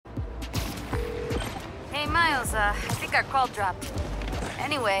Miles, I think our call dropped.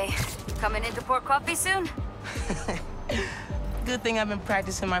 Anyway, coming in to pour coffee soon? Good thing I've been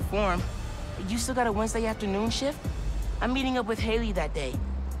practicing my form. You still got a Wednesday afternoon shift? I'm meeting up with Haley that day.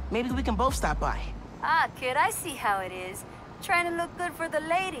 Maybe we can both stop by. Ah, kid, I see how it is. Trying to look good for the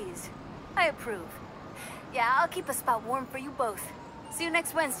ladies. I approve. Yeah, I'll keep a spot warm for you both. See you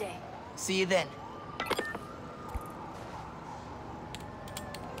next Wednesday. See you then.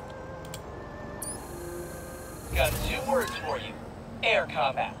 Got 2 words for you. Air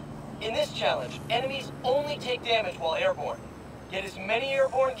combat. In this challenge, enemies only take damage while airborne. Get as many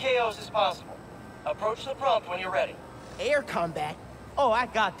airborne KOs as possible. Approach the prompt when you're ready. Air combat? Oh, I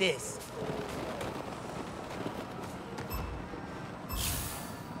got this.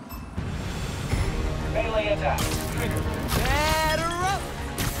 Melee attack. Trigger. Batter up!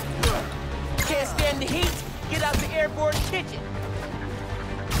 Can't stand the heat? Get out the airborne kitchen.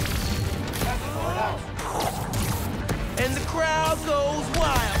 Tactical out. And the crowd goes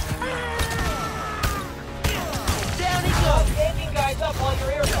wild. Down he goes. Standing guys up while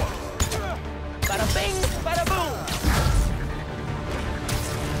you're airborne. Bada bing, bada boom.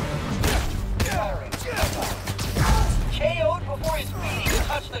 KO'd before his feet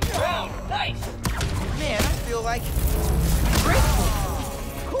touched the ground. Nice. Man, I feel like grateful.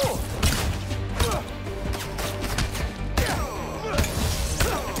 Cool.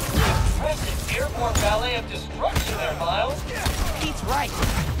 Impressive airborne ballet of destruction there, Miles. Pete's right.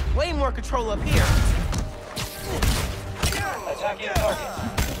 Way more control up here. Attacking target.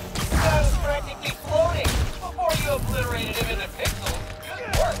 Guy was practically floating before you obliterated him into pixels. Good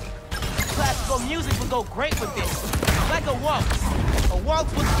work. Classical music would go great with this. Like a waltz. A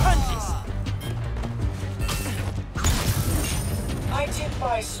waltz with punches. I tip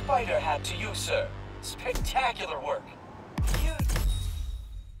my spider hat to you, sir. Spectacular work. You...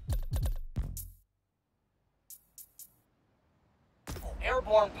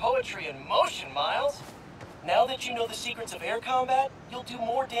 Airborne poetry in motion, Miles. Now that you know the secrets of air combat, you'll do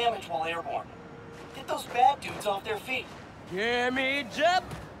more damage while airborne. Get those bad dudes off their feet. Hear me, Jep?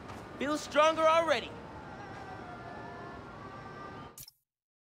 Feel stronger already.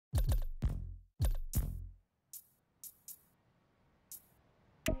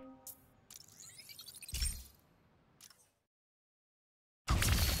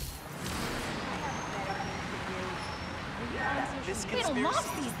 This conspiracy.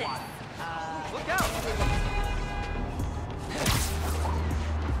 Look out!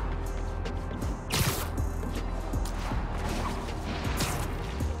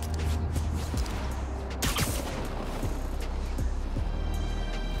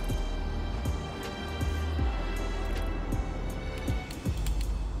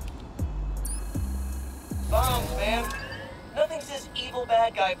 Bombs, man. Nothing says evil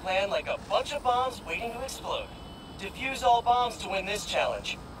bad guy plan like a bunch of bombs waiting to explode. Defuse all bombs to win this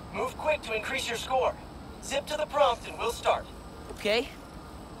challenge. Move quick to increase your score. Zip to the prompt and we'll start. Okay,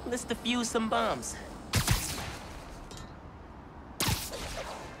 let's defuse some bombs.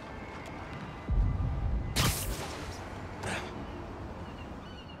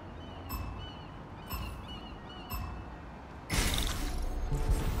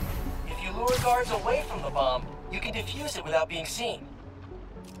 If you lure guards away from the bomb, you can defuse it without being seen.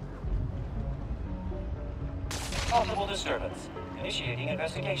 Possible disturbance. Initiating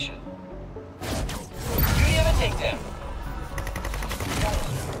investigation. Duty of a takedown.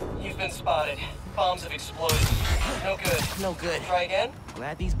 You've been spotted. Bombs have exploded. No good. No good. Try again?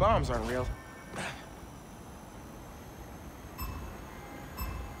 Glad these bombs aren't real.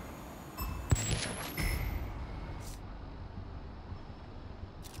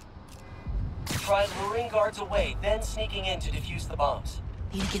 Try luring guards away, then sneaking in to defuse the bombs.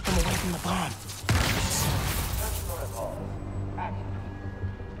 Need to get them away from the bomb. Search protocol. Active.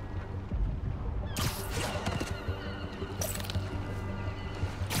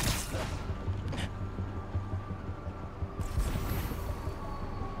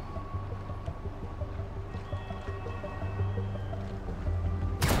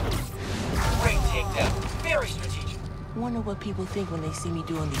 Great takedown. Very strategic. Wonder what people think when they see me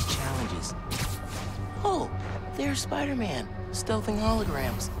doing these challenges. Oh, there's Spider-Man, stealthing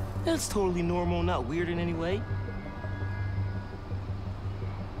holograms. That's totally normal, not weird in any way.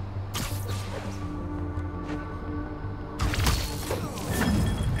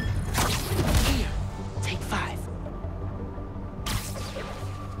 Here, take 5.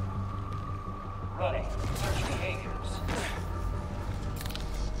 Running. Search behaviors.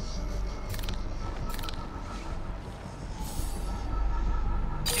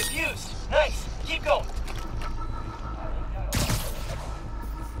 Diffused. Nice. Keep going.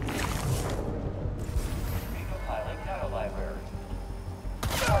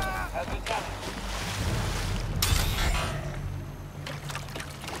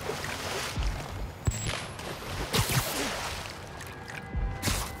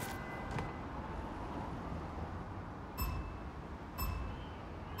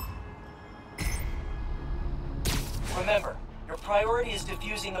 Remember, your priority is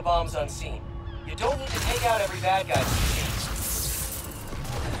defusing the bombs unseen. You don't need to take out every bad guy.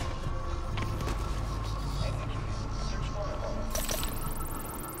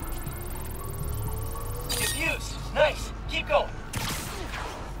 Defused! Nice! Keep going!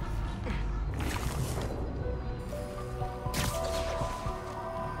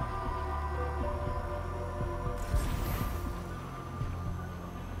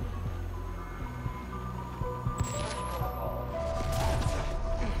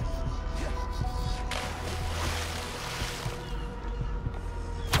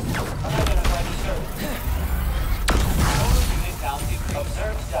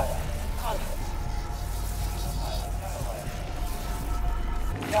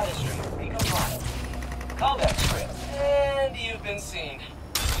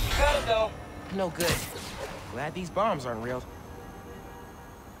 No good. Glad these bombs aren't real.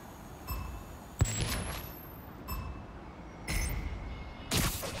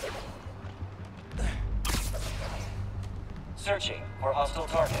 Searching for hostile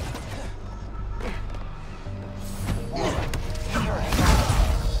target.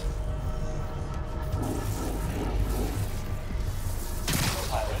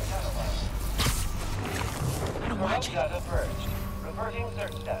 Data purged. Reverting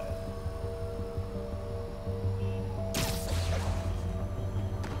search status.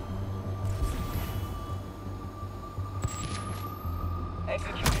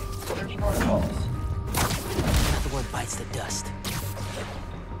 Executing search protocols. Another one bites the dust.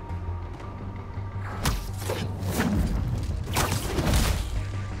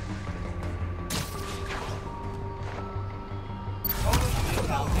 Total unit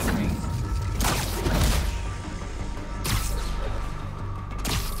count increased.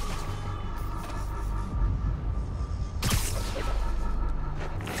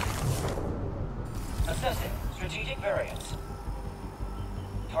 Assessing strategic variance.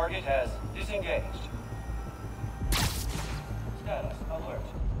 Target has disengaged. Status alert.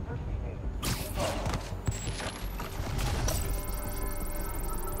 First behavior involved.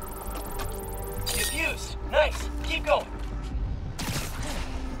 Diffused. Nice. Keep going.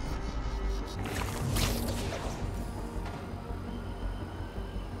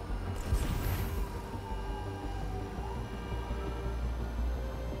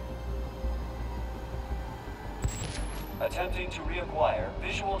 Attempting to reacquire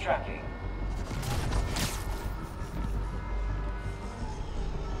visual tracking.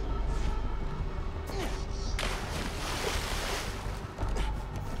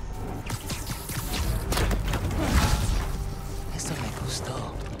 Eso me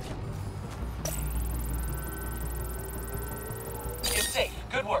gustó. It's safe.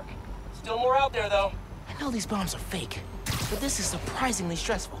 Good work. Still more out there, though. I know these bombs are fake, but this is surprisingly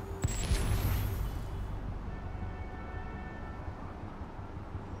stressful.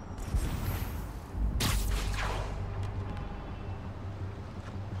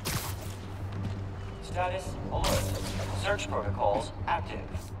 Status alert. Search protocols active.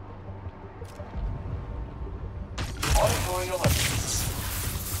 Monitoring alert.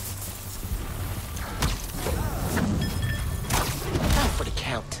 Now for the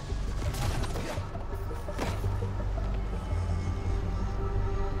count.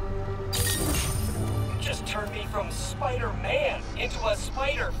 You just turned me from Spider-Man into a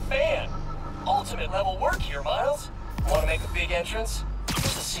Spider-Fan. Ultimate level work here, Miles. Want to make a big entrance? Here's a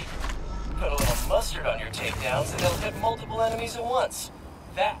secret. Put a little mustard on your takedowns and they'll hit multiple enemies at once.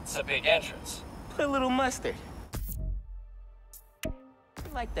 That's a big entrance. Put a little mustard. I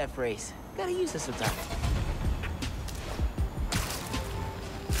like that phrase. Gotta use it sometime.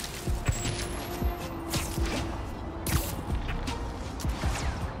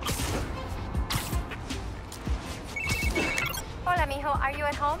 Hola, mijo. Are you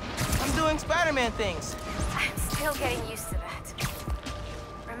at home? I'm doing Spider-Man things. I'm still getting used to that.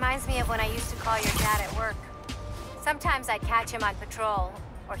 Reminds me of when I used to call your dad at work. Sometimes I'd catch him on patrol,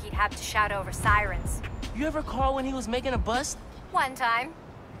 or he'd have to shout over sirens. You ever call when he was making a bust? One time,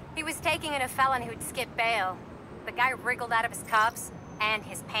 he was taking in a felon who'd skipped bail. The guy wriggled out of his cuffs and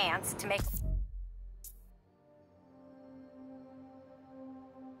his pants to make...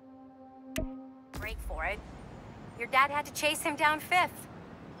 break for it. Your dad had to chase him down Fifth.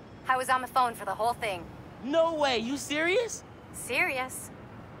 I was on the phone for the whole thing. No way, you serious? Serious.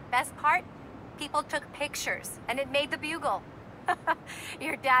 Best part? People took pictures, and it made the Bugle.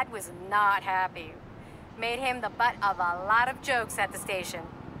 Your dad was not happy. Made him the butt of a lot of jokes at the station.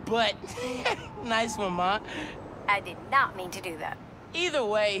 But, nice one, Ma. I did not mean to do that. Either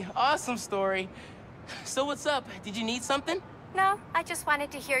way, awesome story. So what's up? Did you need something? No, I just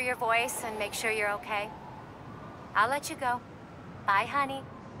wanted to hear your voice and make sure you're okay. I'll let you go. Bye, honey.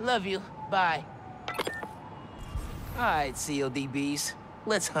 Love you. Bye. All right, CODBs.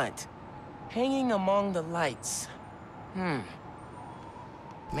 Let's hunt. Hanging among the lights.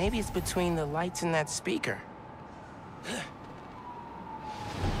 Maybe it's between the lights and that speaker.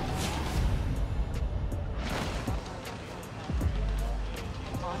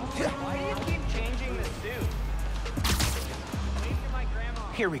 Why do you keep changing the suit?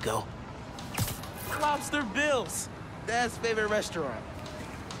 Here we go. Lobster Bill's. Dad's favorite restaurant.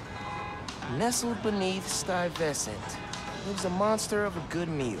 Nestled beneath Stuyvesant lives a monster of a good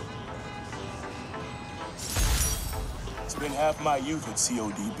meal. Spent half my youth at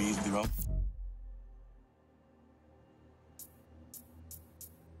CODBs with your own.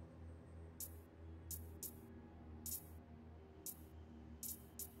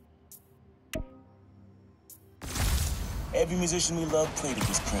 Every musician we loved played at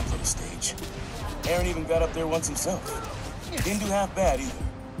this cramped little stage. Aaron even got up there once himself. Didn't do half bad either.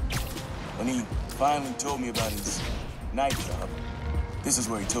 When he finally told me about his night job, this is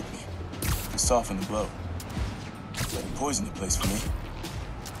where he took me to soften the blow. But he poisoned the place for me.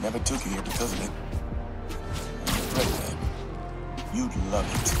 Never took you here because of it. I regret that. You'd love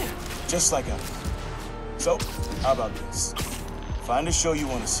it. Just like I do. So, how about this? Find a show you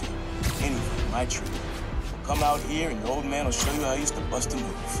want to see. Anything, my treat. Come out here and the old man will show you how he used to bust a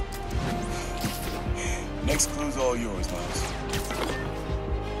move. Next clue's all yours, Miles.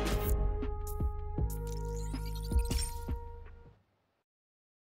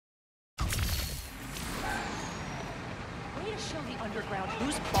 Way to show the underground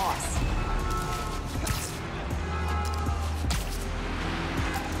who's boss.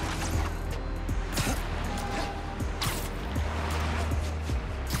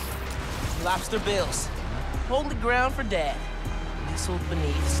 Lobster Bill's. Hold the ground for Dad. Nestled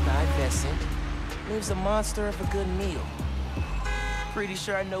beneath Stuyvesant lives a monster of a good meal. Pretty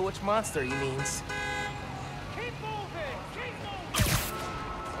sure I know which monster he means. Keep moving! Keep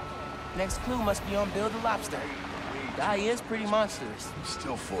moving! Next clue must be on Bill the Lobster. Guy is pretty monstrous.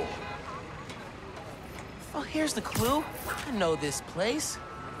 Still full. Oh, here's the clue. I know this place.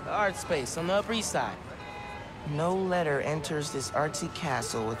 The art space on the Upper East Side. No letter enters this artsy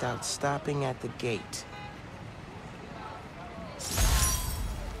castle without stopping at the gate.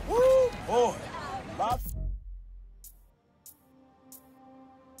 Woo! Boy!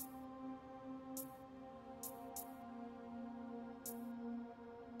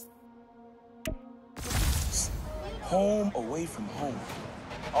 Home away from home.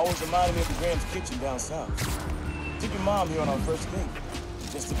 Always reminded me of the Graham's kitchen down south. Took your mom here on our first date.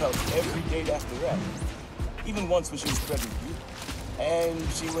 Just about every date after that. Even once when she was pregnant with you. And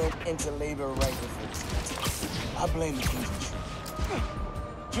she went into labor right before this. I blame the Kings and Tree.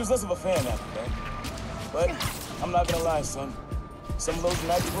 She was less of a fan after that. But I'm not gonna lie, son. Some of those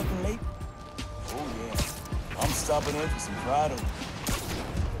nights working late, oh yeah. I'm stopping in for some fried oats.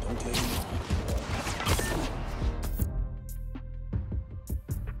 Don't tell you more.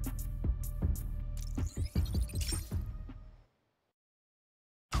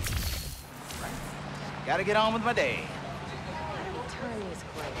 Gotta get on with my day. Turn is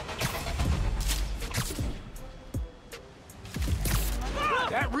great.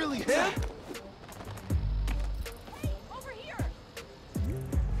 That really hit? Over here!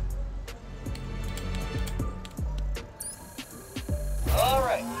 All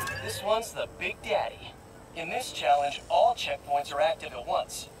right, this one's the Big Daddy. In this challenge, all checkpoints are active at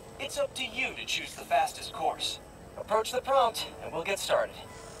once. It's up to you to choose the fastest course. Approach the prompt, and we'll get started.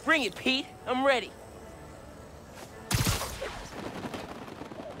 Bring it, Pete. I'm ready.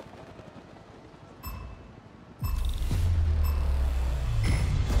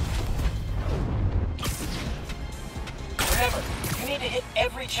 Remember, you need to hit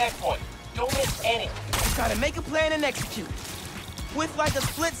every checkpoint. Don't miss any. Gotta make a plan and execute. With like a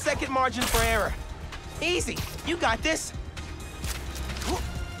split-second margin for error. Easy. You got this.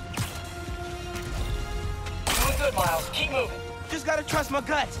 Doing good, Miles. Keep moving. Just gotta trust my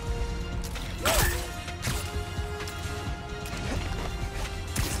gut.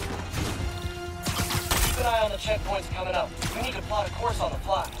 Keep an eye on the checkpoints coming up. We need to plot a course on the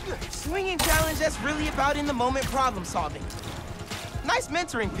fly. Swinging challenge, that's really about in-the-moment problem solving. Nice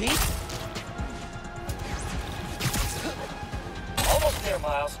mentoring, Pete. Almost there,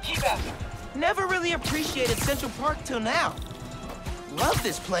 Miles. Keep at it. Never really appreciated Central Park till now. Love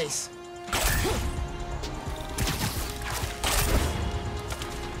this place.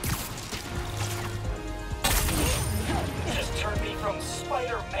 Just turned me from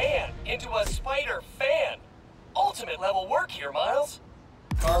Spider-Man into a Spider-Fan. Ultimate level work here, Miles.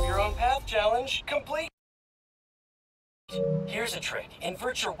 Carve your own path challenge complete. Here's a trick.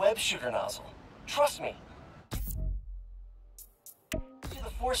 Invert your web shooter nozzle. Trust me. The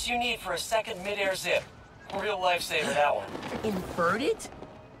force you need for a second mid-air zip. Real lifesaver, that one. Invert it?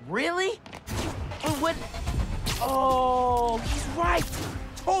 Really? And what? Oh, he's right.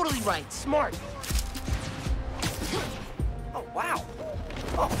 Totally right. Smart. Oh, wow.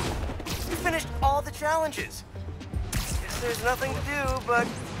 Oh, you finished all the challenges. Guess there's nothing to do but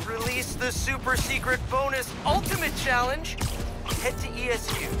release the super secret bonus ultimate challenge. Head to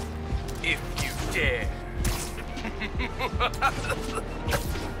ESU, if you dare.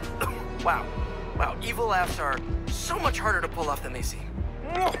 Wow. Wow, evil laughs are so much harder to pull off than they seem.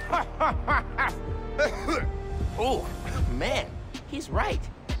 Oh, man, he's right.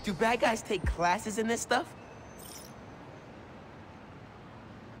 Do bad guys take classes in this stuff?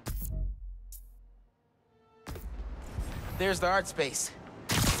 There's the art space.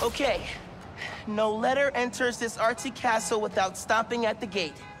 Okay, no letter enters this artsy castle without stopping at the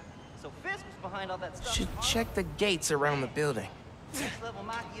gate. So Fisk was behind all that stuff. Should check the gates around the building. Next level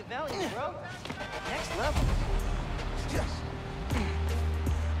Machiavellian, bro. Next level.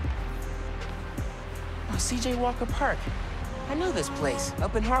 Oh, CJ Walker Park. I know this place,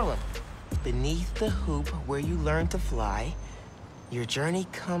 up in Harlem. Beneath the hoop where you learn to fly, your journey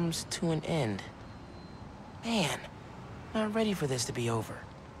comes to an end. Man, not ready for this to be over.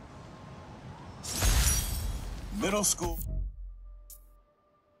 Middle school.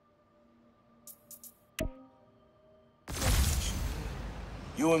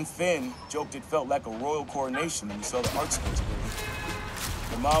 You and Finn joked it felt like a royal coronation when we saw the art space building.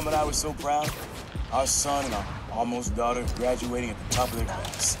 Your mom and I were so proud. Our son and our almost daughter graduating at the top of their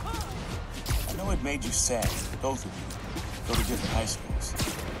class. I know it made you sad, both of you, go to different high schools.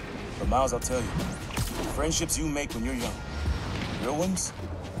 But Miles, I'll tell you, the friendships you make when you're young, real ones,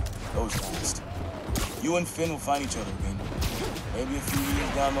 those last. You and Finn will find each other again. Maybe a few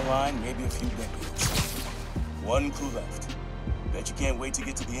years down the line, maybe a few decades. One clue left. Bet you can't wait to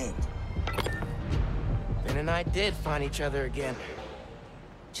get to the end. Finn and I did find each other again.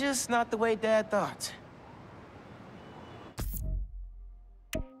 Just not the way Dad thought.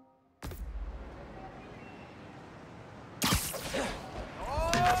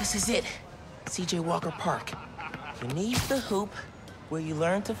 This is it. CJ Walker Park. Beneath the hoop, where you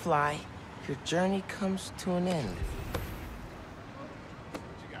learn to fly, your journey comes to an end.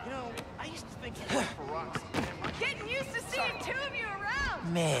 You know, I used to think you worked for Roxy. Getting used to seeing two of you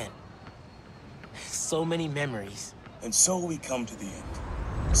around. Man, so many memories. And so we come to the end.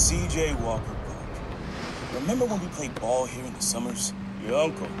 CJ Walker Park. Remember when we played ball here in the summers? Your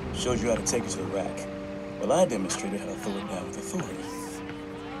uncle showed you how to take it to the rack. Well, I demonstrated how to throw it down with authority.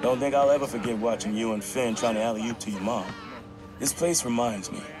 Don't think I'll ever forget watching you and Finn trying to alley-oop to your mom. This place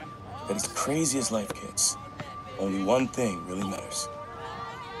reminds me that as crazy as life gets, only one thing really matters.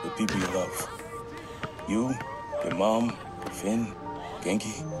 The people you love. You, your mom, Finn,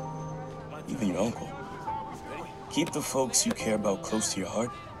 Genki, even your uncle. Keep the folks you care about close to your heart,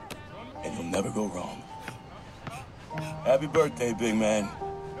 and you'll never go wrong. Happy birthday, big man.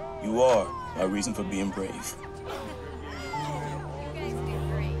 You are my reason for being brave.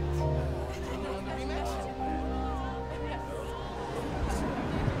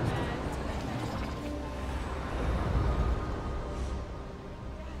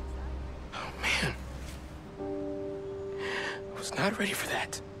 Not ready for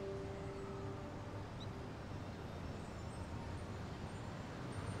that.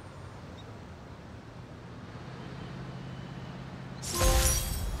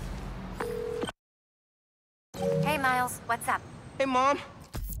 Hey, Miles, what's up? Hey, Mom.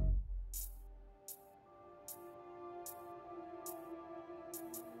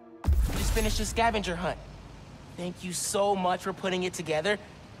 Just finished a scavenger hunt. Thank you so much for putting it together.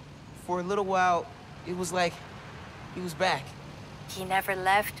 For a little while, it was like he was back. He never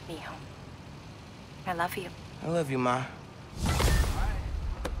left me home. I love you. I love you, Ma.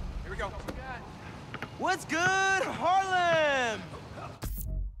 Here we go. What's good, Harlem?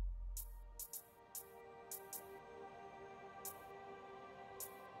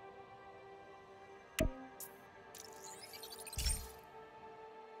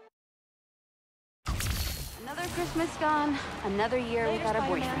 Another Christmas gone, another year without a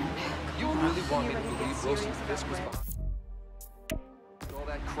boyfriend. You really want me to believe Wilson Fisk was behind all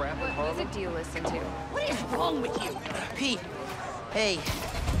that crap in What Harlem? music do you listen to? What is wrong with you? Pete, hey,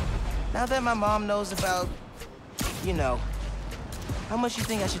 now that my mom knows about, you know, how much you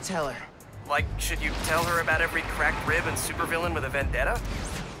think I should tell her? Like, should you tell her about every cracked rib and supervillain with a vendetta?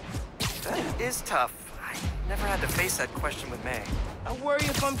 That is tough. I never had to face that question with May. I worry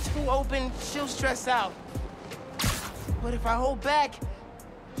if I'm too open, she'll stress out. What if I hold back?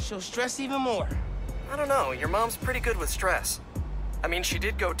 She'll stress even more. I don't know, your mom's pretty good with stress. I mean, she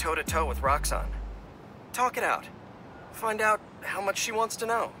did go toe-to-toe with Roxanne. Talk it out. Find out how much she wants to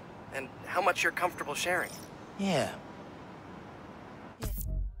know, and how much you're comfortable sharing. Yeah.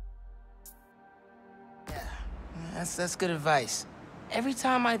 That's good advice. Every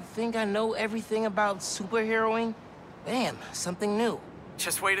time I think I know everything about superheroing, bam, something new.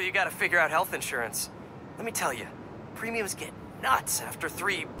 Just wait till you gotta figure out health insurance. Let me tell you, premiums get nuts after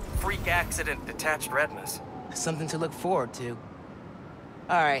 3 freak accident detached retinas. Something to look forward to.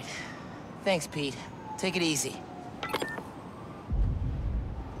 All right. Thanks, Pete. Take it easy.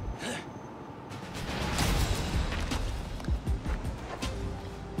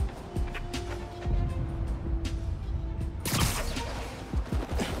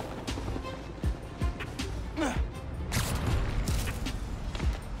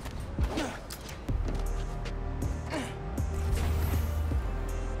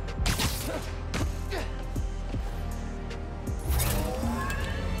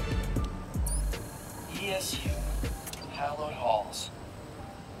 Hallowed halls.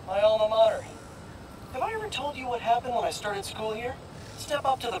 My alma mater. Have I ever told you what happened when I started school here? Step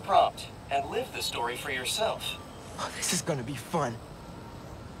up to the prompt and live the story for yourself. Oh, this is gonna be fun.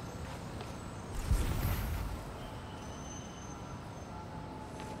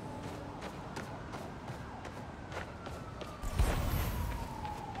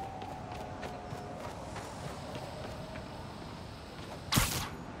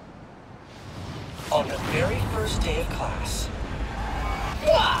 On the very first day of class.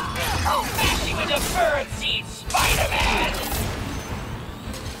 Oh, mashing with the bird seed, Spider-Man!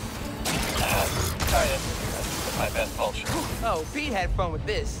 Sorry, that's my best Vulture. Oh, Pete had fun with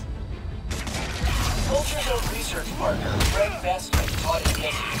this. Vulture's own research partner, Greg Bestman, taught him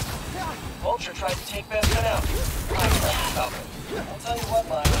history. Vulture tried to take Bestman out. I tried to stop him. I'll tell you what,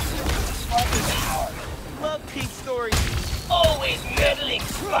 Miles, this fight is hard. Love Pete's stories. Always meddling,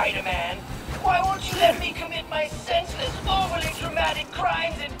 Spider-Man! Why won't you let me commit my senseless, overly dramatic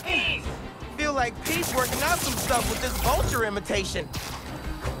crimes in peace? Feel like Pete's working out some stuff with this Vulture imitation.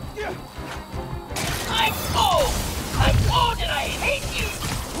 I'm old! I'm old and I hate you!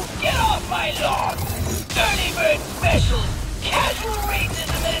 Get off my lawn! Early bird specials! Casual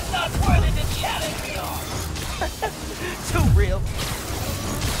racism that is not worth it to challenge me on! Too real.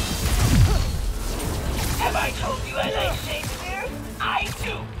 Have I told you I like Shakespeare? I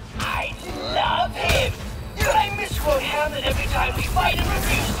do! I love him! But I misquote Hamlet every time we fight and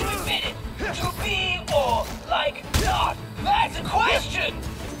refuse to admit it! To be or like not? That's a question!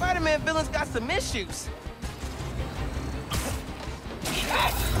 Spider-Man villains got some issues.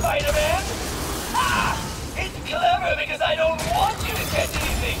 Catch, Spider-Man! Ah! It's clever because I don't want you to catch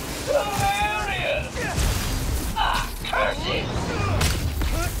anything! Hilarious! Ah, curse it!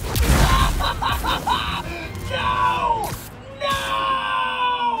 No!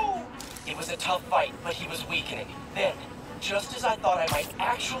 No! It was a tough fight, but he was weakening. Then, just as I thought I might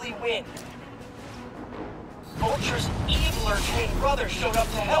actually win, Vulture's eviler twin brother showed up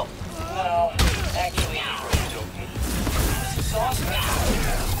to help. No, actually, he broke me. He was exhausted.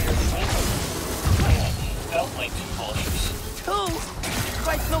 And he felt like 2 Vultures. 2?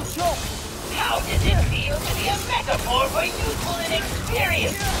 Like no joke. How does it feel to be a metaphor for youthful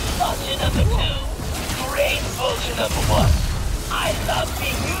inexperience? Vulture number 2. Great Vulture number 1. I love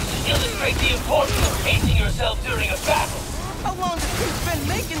being used to illustrate the importance of pacing yourself during a battle. How long has Pete been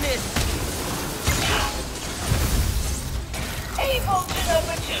making this? Hey, Vulture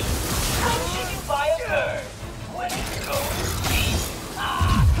number 2. How should you buy a bird when it's going cheap?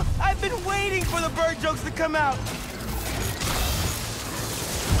 Ah! I've been waiting for the bird jokes to come out.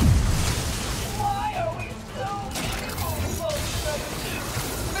 Why are we so beautiful, Vulture number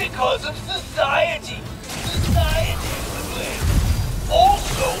 2? Because of society. Society is the blame.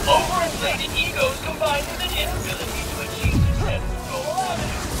 Also, overinflated egos combined with an inability to achieve success in goal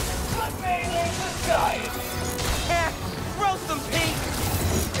avenues. But mainly society. Yeah, roast them, Pete.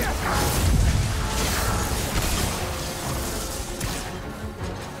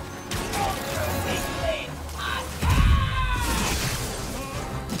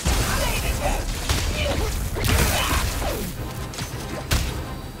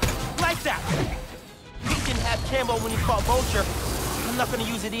 Like that. Pete didn't have camo when he fought Vulture. I'm not gonna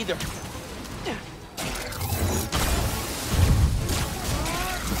use it either.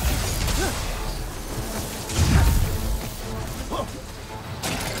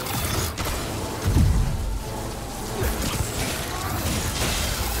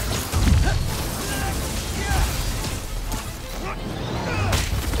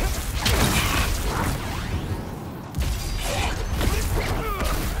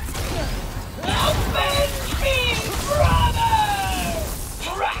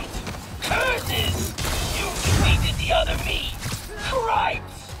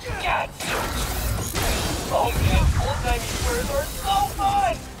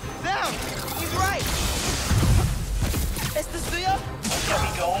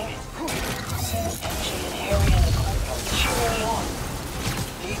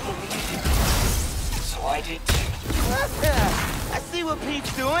 what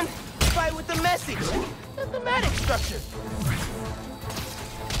Pete's doing. Fight with the message. The thematic structure.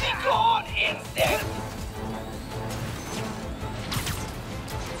 Be gone, insect!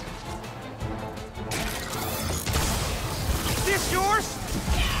 Is this yours?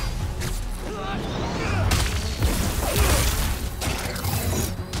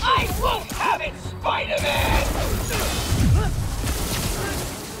 I won't have it, Spider-Man!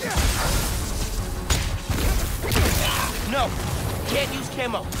 No, can't use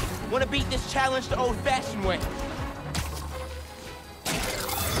camo. Want to beat this challenge the old-fashioned way.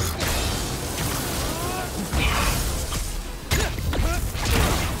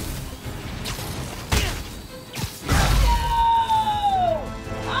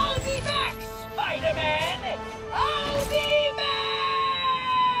 I'll be back, Spider-Man! I'll be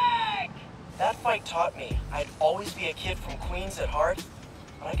back! That fight taught me I'd always be a kid from Queens at heart,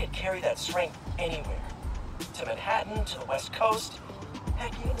 but I could carry that strength anywhere. To Manhattan, to the West Coast,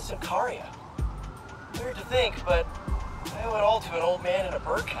 heck, even to Sicaria. Weird to think, but I owe it all to an old man in a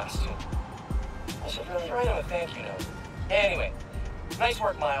bird costume. I should really write him a thank you note. Anyway, nice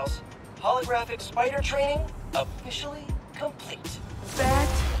work, Miles. Holographic spider training officially complete. That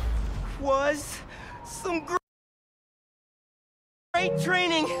was some great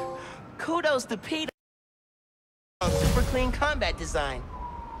training. Kudos to Pete for clean combat design.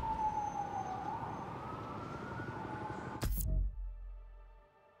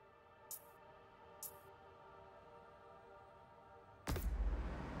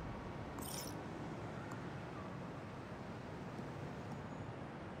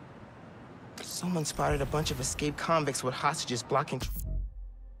 Someone spotted a bunch of escaped convicts with hostages blocking.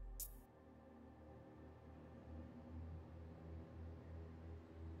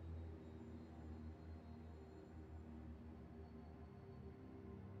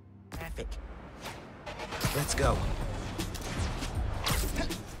 Traffic. Let's go.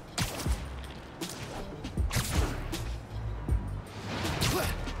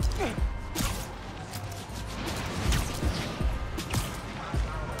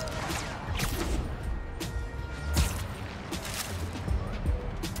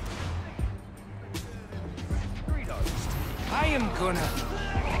 I am gonna...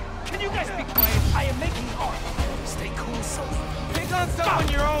 Can you guys be quiet? I am making art. Stay cool, Sully. Pick on someone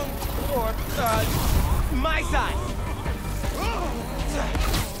your own, or, my side.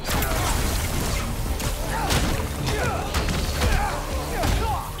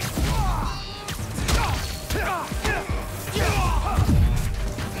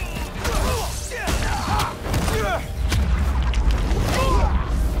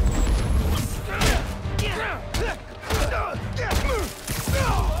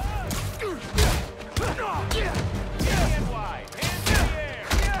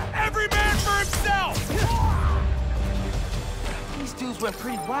 Every man for himself! These dudes went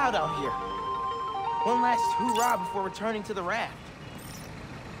pretty wild out here. One last hoorah before returning to the raft.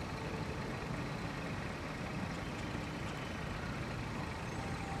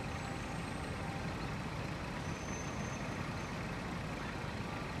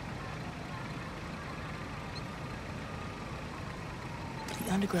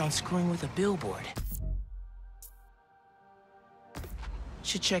 The underground screwing with a billboard.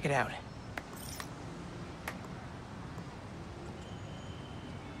 Should check it out.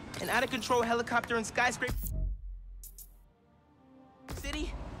 An out-of-control helicopter and skyscraper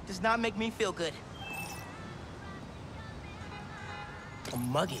city does not make me feel good. A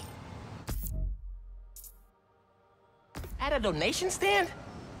mugging. At a donation stand?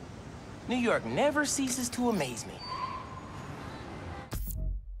 New York never ceases to amaze me.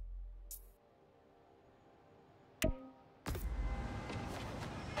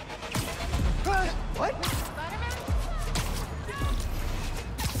 What?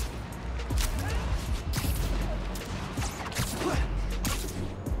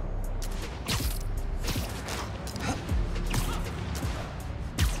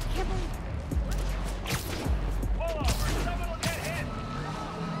 Pull over, someone will get hit!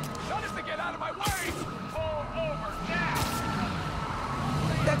 Tell us to get out of my way! Pull over now!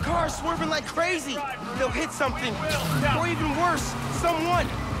 That car's swerving like crazy. They'll hit something. Or even worse, someone.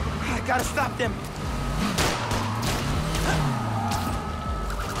 I gotta stop them.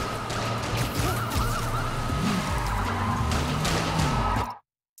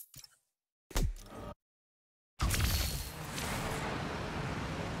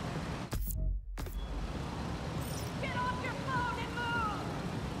 Get off your phone and move!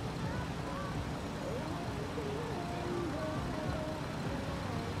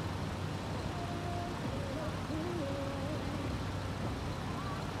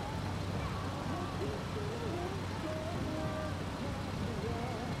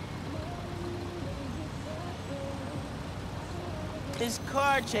 this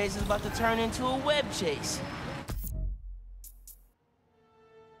car chase is about to turn into a web chase.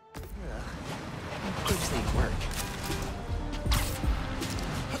 Of course they work.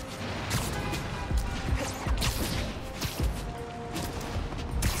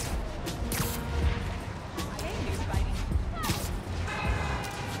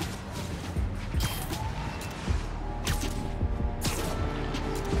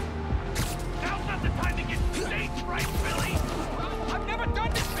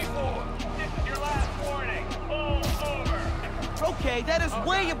 Okay, that is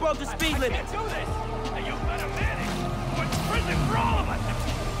way above the speed limit. I can't do this. You better manage. It's prison for all of us.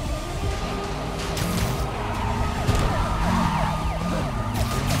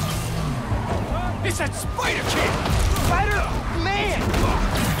 It's that Spider Kid. Spider-Man.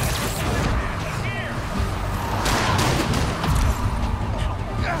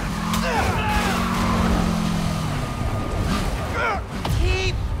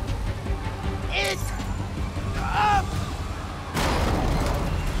 Keep it up!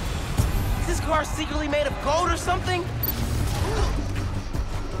 Is this car secretly made of gold or something?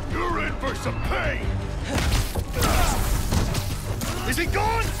 You're in for some pain! Is he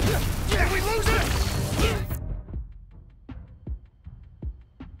gone? Did we lose it?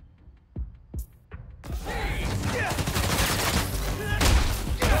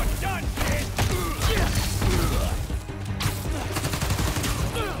 You're done, kid!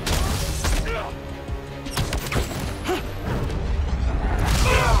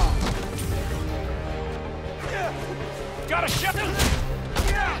 Got a shot!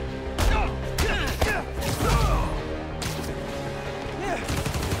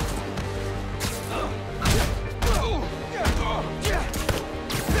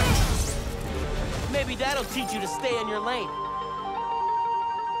 Maybe that'll teach you to stay in your lane.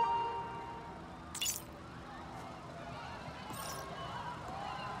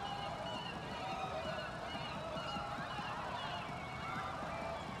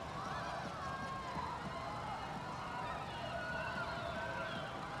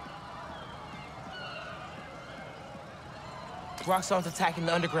 Roxxon's attacking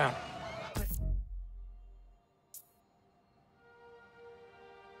the underground.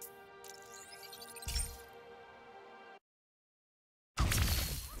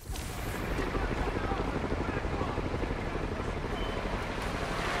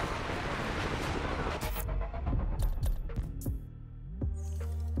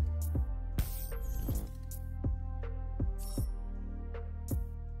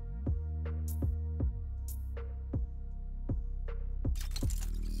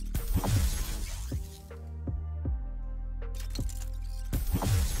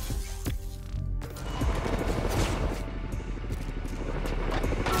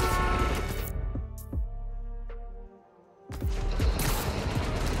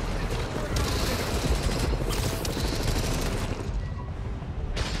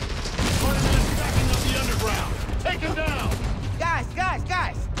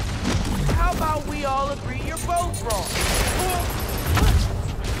 Guys! How about we all agree you're both wrong?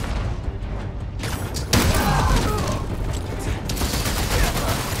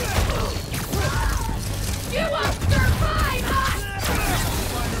 You won't survive us!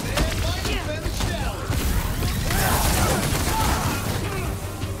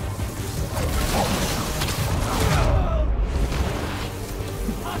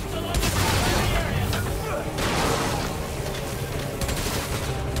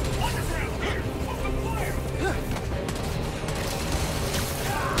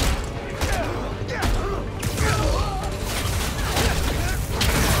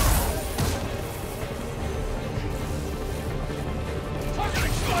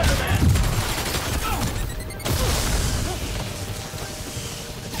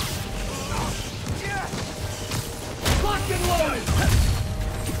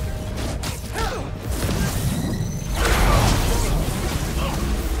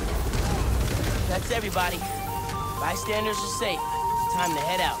 That's everybody. Bystanders are safe. Time to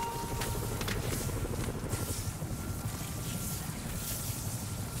head out.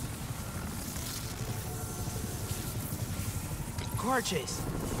 Car chase.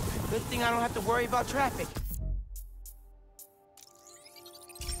 Good thing I don't have to worry about traffic.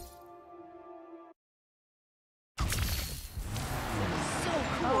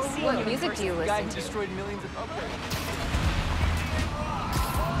 What music do you listen to? Guy who destroyed millions of upgrades.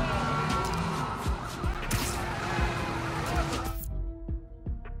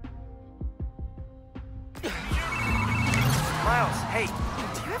 Miles, hey, do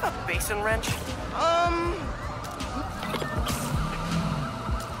you have a basin wrench?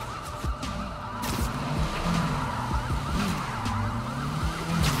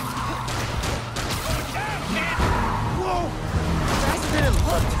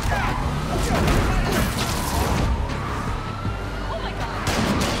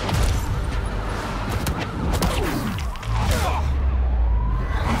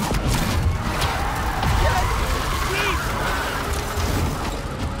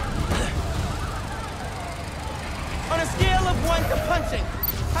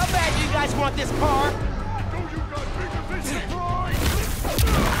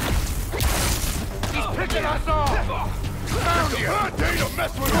 taking us off! Found you! Bad day to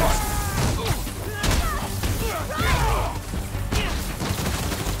mess with us!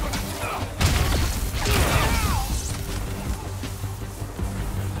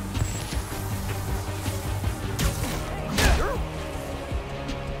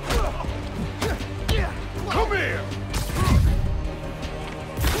 Come here!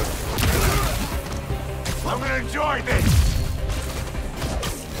 I'm gonna enjoy this!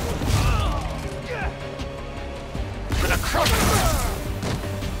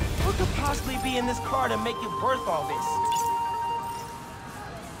 What could possibly be in this car to make it worth all this?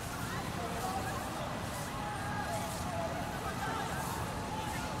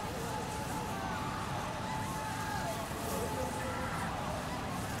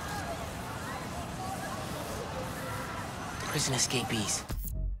 Prison escapees.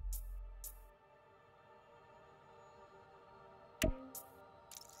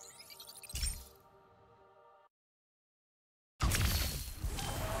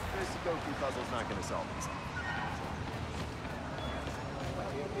 Puzzle's not gonna solve itself.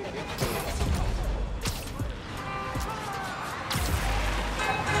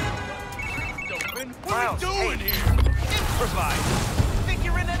 Miles, what are you doing here? Improvise!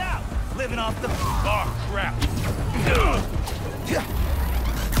 Figuring it out! Living off the... Oh, crap!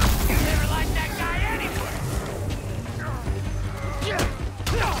 Never liked that guy anyway!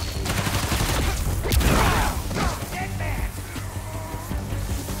 Dead man!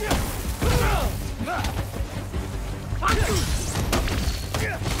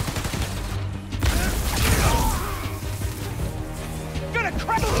 Gonna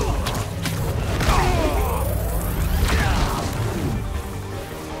crack!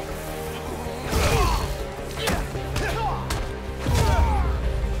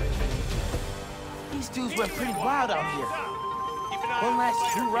 These dudes went pretty wild out here. One last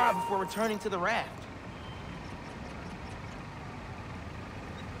hoorah before returning to the raft.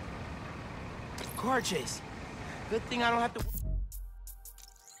 Car chase. Good thing I don't have to...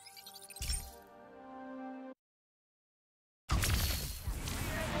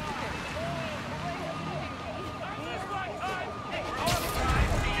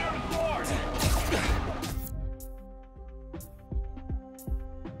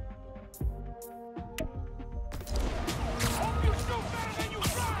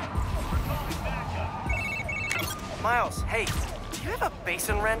 Miles, hey, do you have a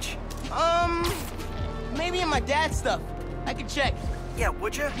basin wrench? Maybe in my dad's stuff. I could check. Yeah,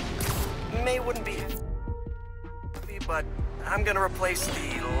 would you? May wouldn't be... But I'm gonna replace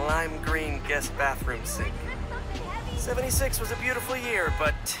the lime green guest bathroom sink. 76 was a beautiful year,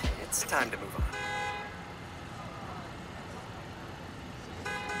 but it's time to move on.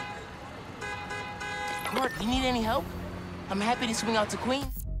 Mark, you need any help? I'm happy to swing out to Queens.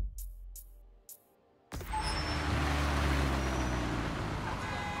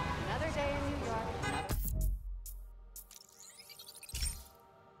 Another day in New York.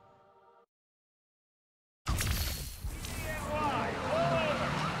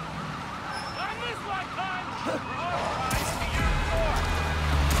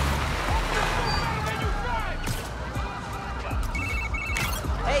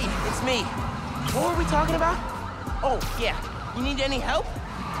 Hey, it's me. What were we talking about? Oh, yeah. You need any help?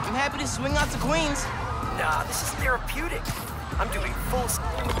 I'm happy to swing out to Queens. Nah, this is therapeutic. I'm doing full...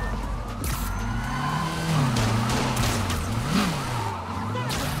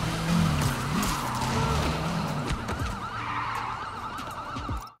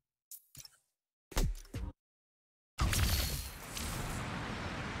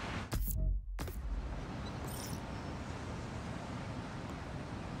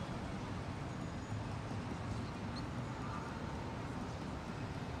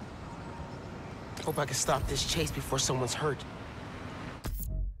 Hope I can stop this chase before someone's hurt.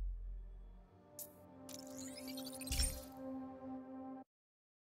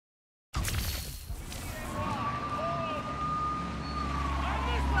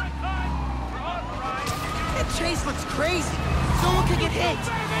 That chase looks crazy. Someone could get hit.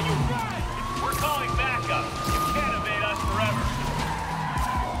 We're calling backup. You can't evade us forever.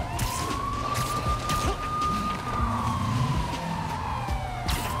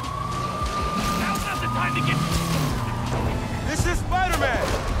 Time to get... This is Spider-Man!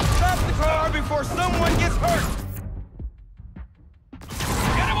 Stop the car before someone gets hurt!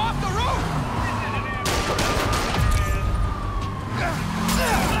 Get him off the roof!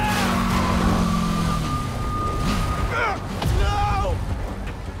 No!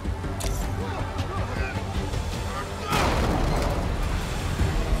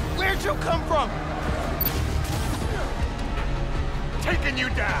 Where'd you come from? Taking you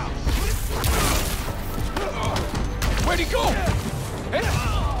down! Where'd he go?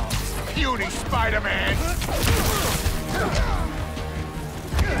 Beauty, Spider-Man!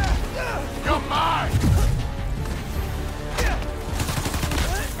 You're mine!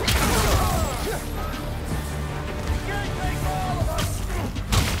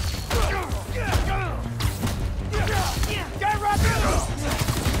 Get right there!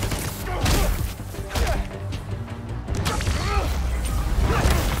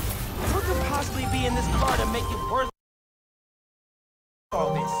 What could possibly be in this car to make it worth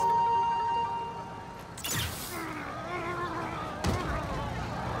all this?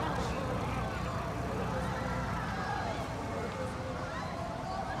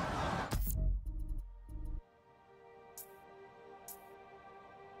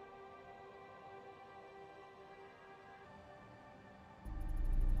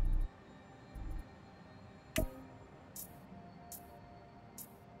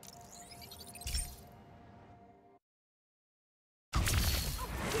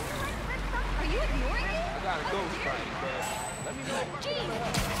 Are you ignoring me? I gotta go, Spider-Man. Let me know.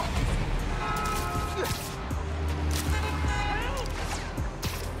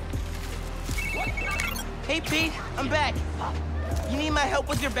 Hey, Pete, I'm back. You need my help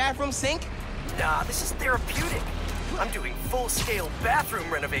with your bathroom sink? Nah, this is therapeutic. I'm doing full-scale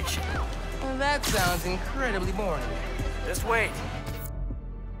bathroom renovation. Well, that sounds incredibly boring. Just wait.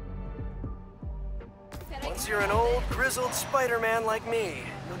 Once you're an old, grizzled Spider-Man like me,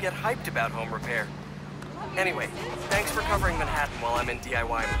 you'll get hyped about home repair. Anyway, thanks for covering Manhattan while I'm in DIY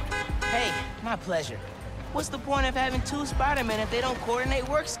mode. Hey, my pleasure. What's the point of having two Spider-Men if they don't coordinate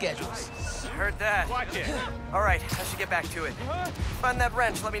work schedules? Heard that. Watch it. All right, I should get back to it. Find that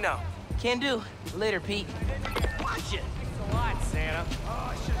wrench, let me know. Can do. Later, Pete. Watch it. Thanks a lot, Santa.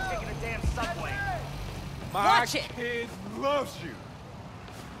 Oh, I should have taken a damn subway. My kid loves you.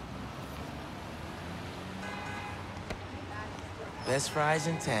 Best fries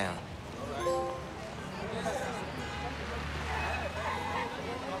in town.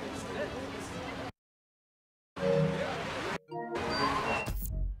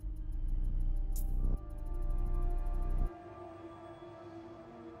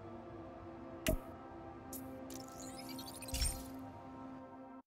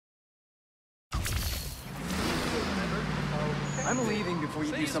 I'm leaving before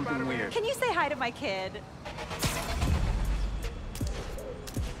you do something weird. Can you say hi to my kid?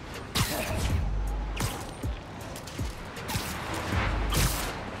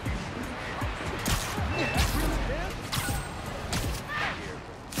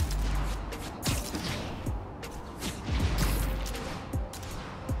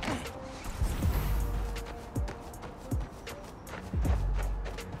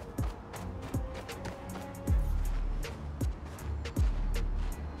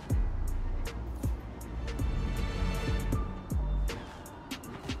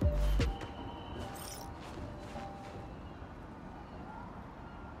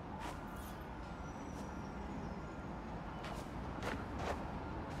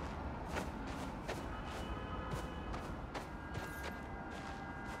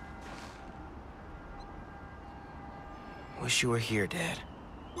 Wish you were here, Dad.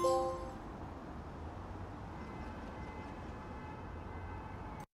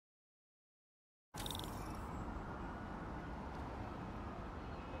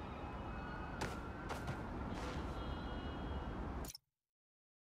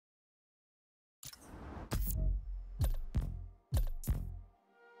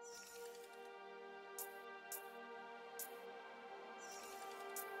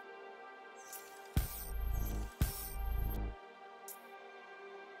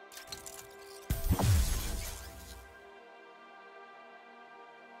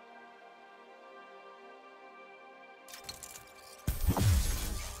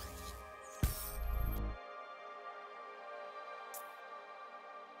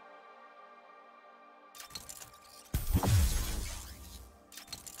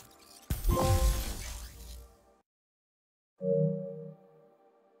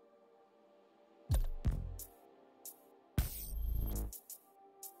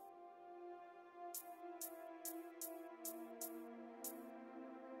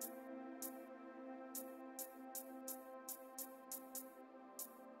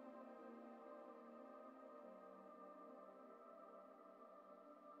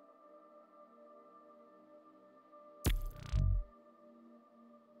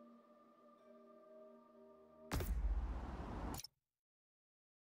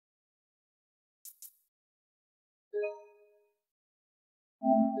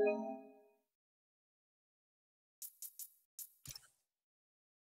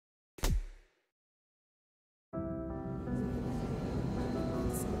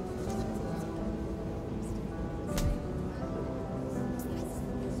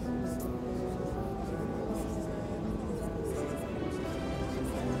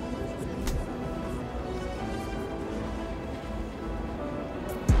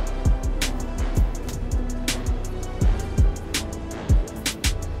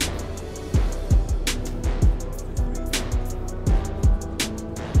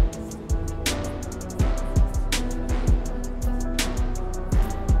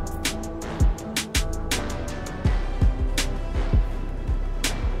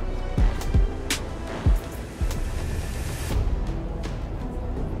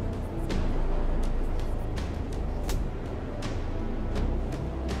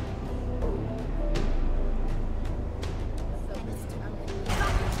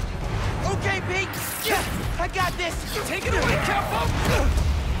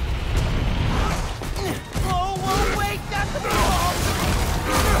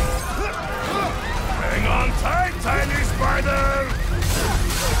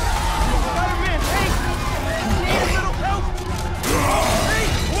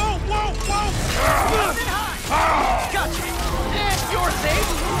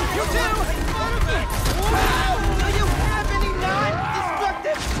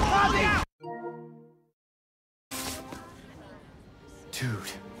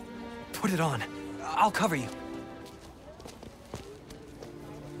 Dude, put it on. I'll cover you.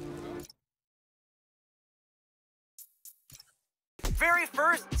 Very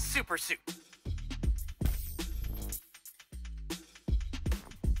first super suit.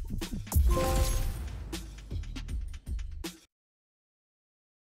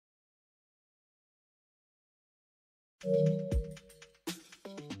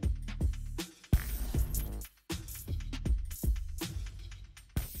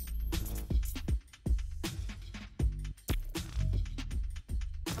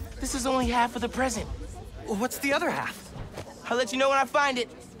 This is only half of the present. What's the other half? I'll let you know when I find it.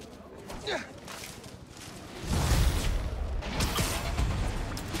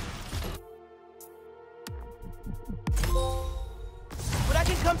 But I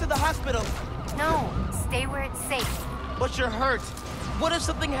can come to the hospital. No, stay where it's safe. But you're hurt. What if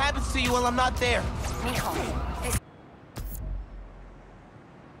something happens to you while I'm not there? Mijo, this...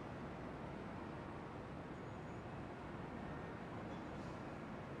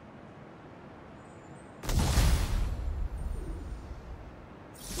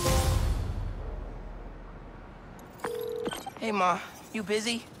 Hey, Ma. You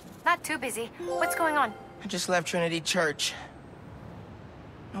busy? Not too busy. What's going on? I just left Trinity Church.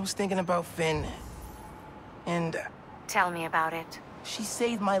 I was thinking about Finn. And... Tell me about it. She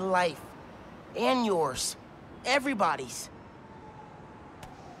saved my life. And yours. Everybody's.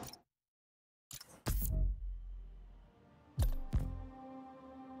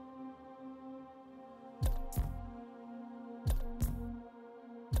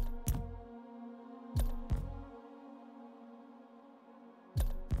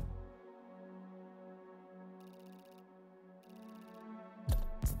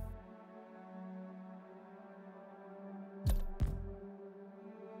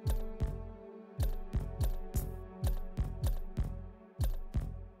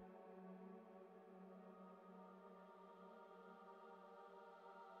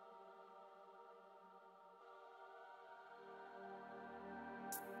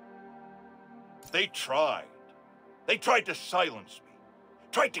 They tried. They tried to silence me.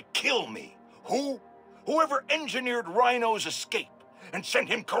 Tried to kill me. Who? Whoever engineered Rhino's escape and sent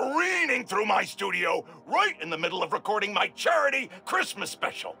him careening through my studio right in the middle of recording my charity Christmas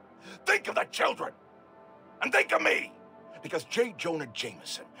special. Think of the children. And think of me. Because J. Jonah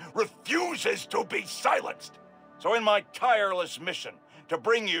Jameson refuses to be silenced. So in my tireless mission to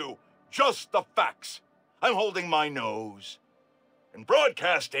bring you just the facts, I'm holding my nose and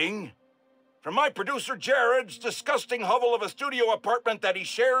broadcasting from my producer Jared's disgusting hovel of a studio apartment that he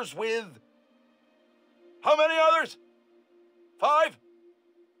shares with... how many others? 5?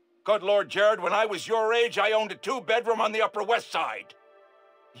 Good Lord, Jared, when I was your age, I owned a 2-bedroom on the Upper West Side.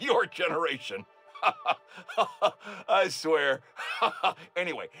 Your generation. I swear.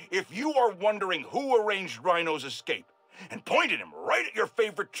 Anyway, if you are wondering who arranged Rhino's escape and pointed him right at your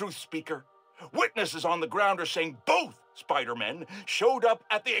favorite truth speaker, witnesses on the ground are saying both Spider-Men showed up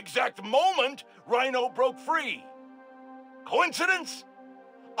at the exact moment Rhino broke free. Coincidence?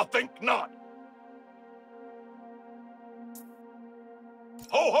 I think not.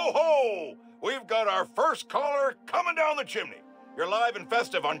 Ho, ho, ho! We've got our first caller coming down the chimney. You're live and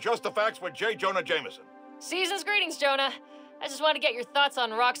festive on Just the Facts with J. Jonah Jameson. Season's greetings, Jonah. I just want to get your thoughts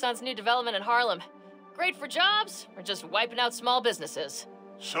on Roxxon's new development in Harlem. Great for jobs, or just wiping out small businesses?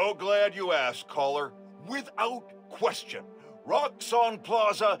 So glad you asked, caller. Without question, Roxxon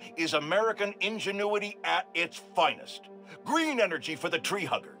Plaza is American ingenuity at its finest. Green energy for the tree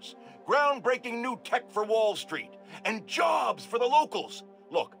huggers, groundbreaking new tech for Wall Street, and jobs for the locals.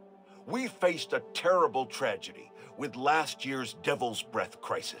 Look, we faced a terrible tragedy with last year's Devil's Breath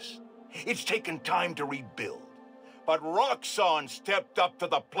crisis. It's taken time to rebuild, but Roxxon stepped up to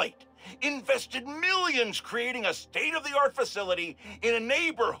the plate, invested millions creating a state-of-the-art facility in a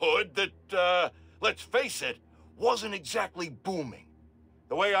neighborhood that, let's face it, wasn't exactly booming.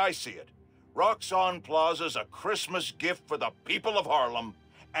 The way I see it, Roxxon Plaza's a Christmas gift for the people of Harlem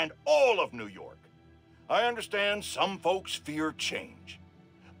and all of New York. I understand some folks fear change,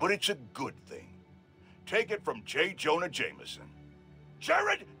 but it's a good thing. Take it from J. Jonah Jameson.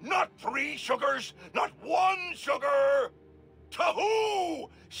 Jared, not 3 sugars, not 1 sugar! Tahoo!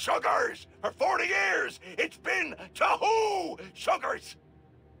 Sugars! For 40 years, it's been Tahoo! Sugars!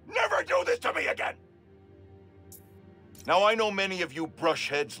 Never do this to me again! Now, I know many of you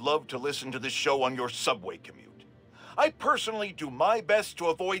brushheads love to listen to this show on your subway commute. I personally do my best to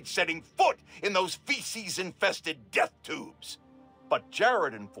avoid setting foot in those feces-infested death tubes. But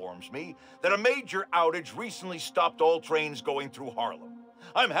Jared informs me that a major outage recently stopped all trains going through Harlem.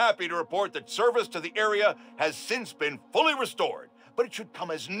 I'm happy to report that service to the area has since been fully restored, but it should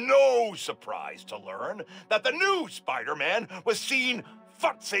come as no surprise to learn that the new Spider-Man was seen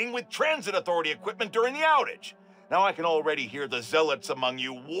futzing with transit authority equipment during the outage. Now I can already hear the zealots among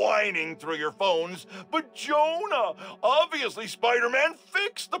you whining through your phones, but Jonah, obviously Spider-Man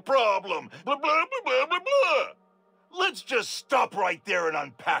fixed the problem. Blah, blah, blah, blah, blah, blah. Let's just stop right there and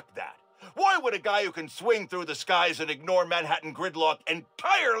unpack that. Why would a guy who can swing through the skies and ignore Manhattan gridlock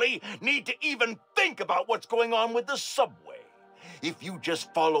entirely need to even think about what's going on with the subway? If you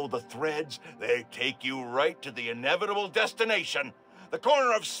just follow the threads, they take you right to the inevitable destination, the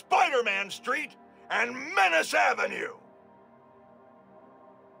corner of Spider-Man Street and Menace Avenue.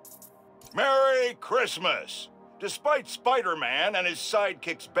 Merry Christmas! Despite Spider-Man and his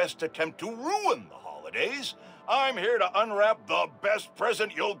sidekick's best attempt to ruin the holidays, I'm here to unwrap the best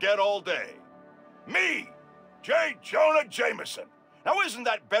present you'll get all day. Me, J. Jonah Jameson. Now isn't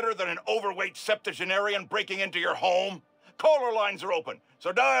that better than an overweight septuagenarian breaking into your home? Caller lines are open,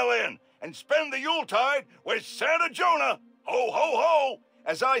 so dial in and spend the Yuletide with Santa Jonah, ho ho ho,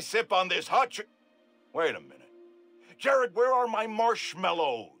 as I sip on this hot Wait a minute. Jared, where are my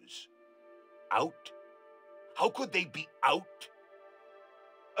marshmallows? Out? How could they be out?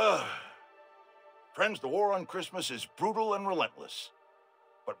 Friends, the war on Christmas is brutal and relentless,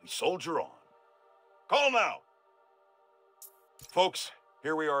 but we soldier on. Call now. Folks,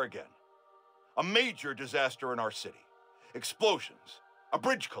 here we are again. A major disaster in our city. Explosions, a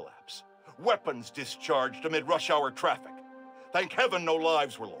bridge collapse, weapons discharged amid rush hour traffic. Thank heaven no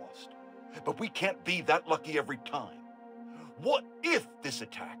lives were lost. But we can't be that lucky every time. What if this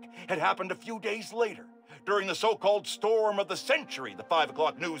attack had happened a few days later, during the so-called storm of the century the 5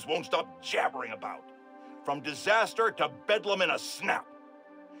 o'clock news won't stop jabbering about? From disaster to bedlam in a snap.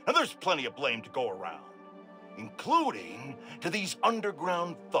 Now there's plenty of blame to go around, including to these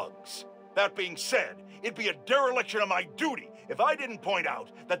underground thugs. That being said, it'd be a dereliction of my duty if I didn't point out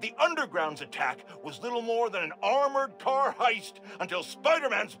that the Underground's attack was little more than an armored car heist until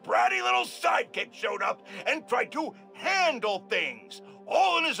Spider-Man's bratty little sidekick showed up and tried to handle things,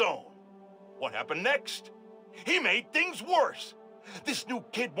 all on his own. What happened next? He made things worse. This new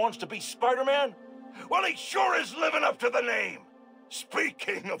kid wants to be Spider-Man? Well, he sure is living up to the name.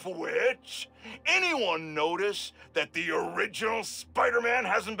 Speaking of which, anyone notice that the original Spider-Man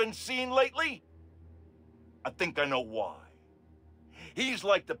hasn't been seen lately? I think I know why. He's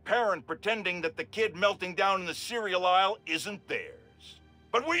like the parent pretending that the kid melting down in the cereal aisle isn't theirs.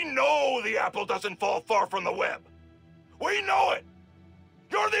 But we know the apple doesn't fall far from the web. We know it.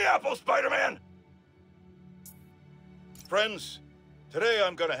 You're the apple, Spider-Man. Friends, today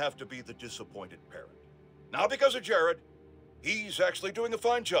I'm gonna have to be the disappointed parent. Not because of Jared. He's actually doing a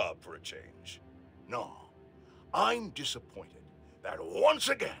fine job for a change. No, I'm disappointed that once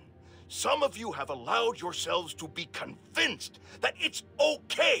again, some of you have allowed yourselves to be convinced that it's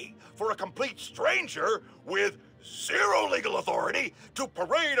okay for a complete stranger with zero legal authority to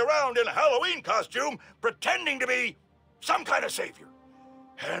parade around in a Halloween costume pretending to be some kind of savior.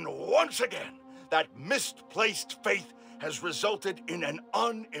 And once again, that misplaced faith has resulted in an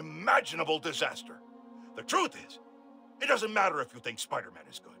unimaginable disaster. The truth is, it doesn't matter if you think Spider-Man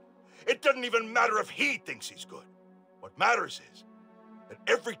is good. It doesn't even matter if he thinks he's good. What matters is that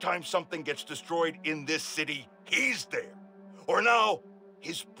every time something gets destroyed in this city, he's there. Or now,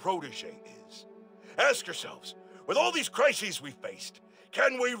 his protege is. Ask yourselves, with all these crises we've faced,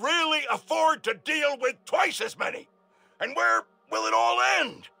 can we really afford to deal with twice as many? And where will it all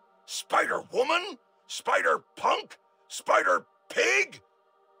end? Spider-Woman? Spider-Punk? Spider-Pig?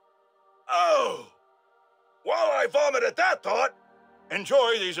 Oh! While I vomit at that thought,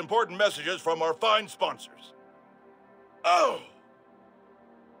 enjoy these important messages from our fine sponsors. Oh!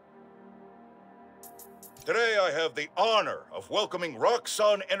 Today I have the honor of welcoming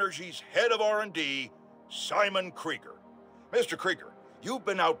Roxxon Energy's head of R&D, Simon Krieger. Mr. Krieger, you've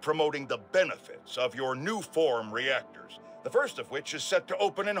been out promoting the benefits of your new form reactors, the first of which is set to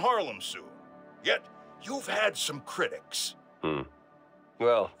open in Harlem soon. Yet, you've had some critics.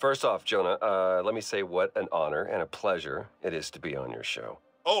 Well, first off, Jonah, let me say what an honor and a pleasure it is to be on your show.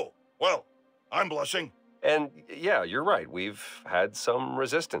 Oh, well, I'm blushing. And yeah, you're right. We've had some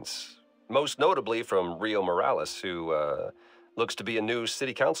resistance, most notably from Rio Morales, who looks to be a new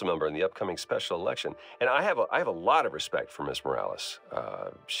city council member in the upcoming special election. And I have a lot of respect for Miss Morales.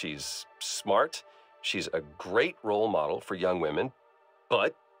 She's smart. She's a great role model for young women,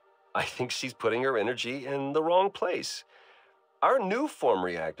 but I think she's putting her energy in the wrong place. Our new form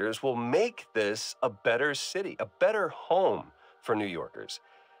reactors will make this a better city, a better home for New Yorkers.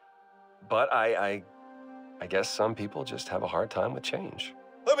 But I guess some people just have a hard time with change.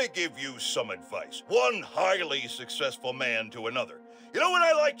 Let me give you some advice. One highly successful man to another. You know what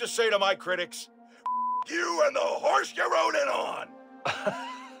I like to say to my critics? You and the horse you rode in on!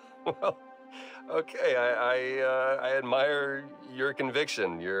 Well, okay, I admire your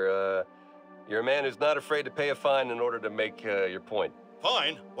conviction. You're a man who's not afraid to pay a fine in order to make your point.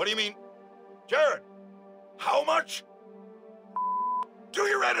 Fine? What do you mean? Jared, how much? Do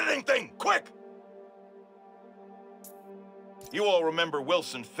your editing thing, quick! You all remember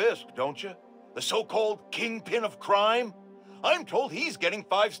Wilson Fisk, don't you? The so-called kingpin of crime? I'm told he's getting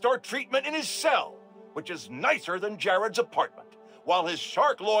 5-star treatment in his cell, which is nicer than Jared's apartment, while his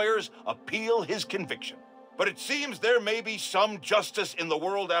shark lawyers appeal his conviction. But it seems there may be some justice in the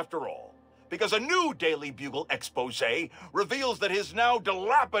world after all, because a new Daily Bugle expose reveals that his now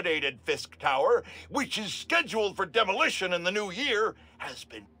dilapidated Fisk Tower, which is scheduled for demolition in the new year, has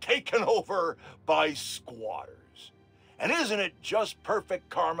been taken over by squatters. And isn't it just perfect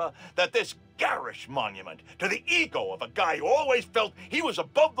karma that this garish monument to the ego of a guy who always felt he was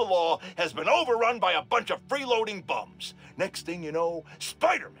above the law has been overrun by a bunch of freeloading bums? Next thing you know,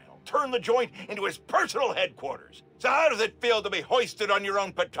 Spider-Man will turn the joint into his personal headquarters. So how does it feel to be hoisted on your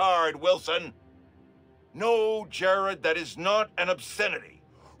own petard, Wilson? No, Jared, that is not an obscenity.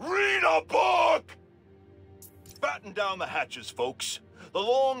 Read a book! Batten down the hatches, folks. The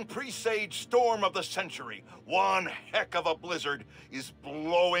long presaged storm of the century, one heck of a blizzard, is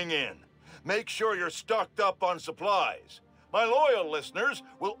blowing in. Make sure you're stocked up on supplies. My loyal listeners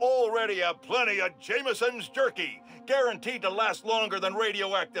will already have plenty of Jameson's jerky, guaranteed to last longer than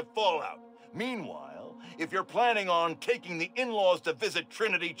radioactive fallout. Meanwhile, if you're planning on taking the in-laws to visit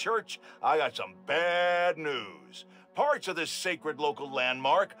Trinity Church, I got some bad news. Parts of this sacred local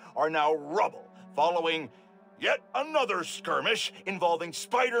landmark are now rubble, following yet another skirmish involving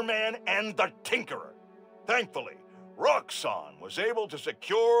Spider-Man and the Tinkerer. Thankfully, Roxxon was able to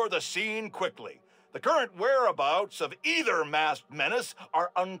secure the scene quickly. The current whereabouts of either masked menace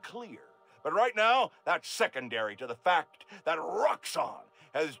are unclear. But right now, that's secondary to the fact that Roxxon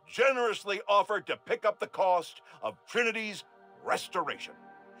has generously offered to pick up the cost of Trinity's restoration,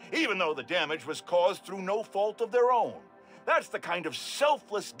 even though the damage was caused through no fault of their own. That's the kind of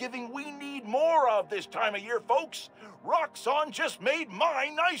selfless giving we need more of this time of year, folks. Roxxon just made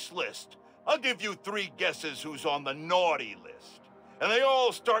my nice list. I'll give you 3 guesses who's on the naughty list. And they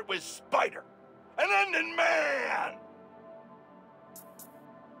all start with Spider and end in Man.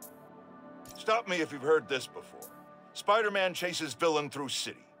 Stop me if you've heard this before. Spider-Man chases villain through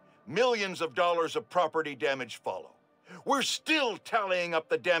city. Millions of dollars of property damage follow. We're still tallying up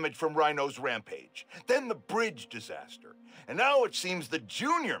the damage from Rhino's rampage, then the bridge disaster. And now it seems the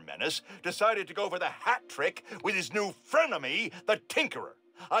Junior Menace decided to go for the hat trick with his new frenemy, the Tinkerer.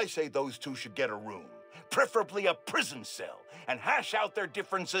 I say those two should get a room, preferably a prison cell, and hash out their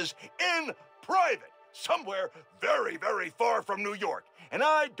differences in private, somewhere very, very far from New York. And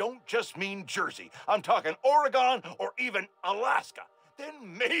I don't just mean Jersey. I'm talking Oregon or even Alaska.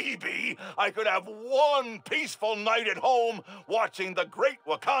 Then maybe I could have one peaceful night at home watching the Great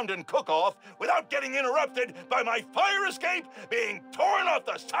Wakandan Cook-Off without getting interrupted by my fire escape being torn off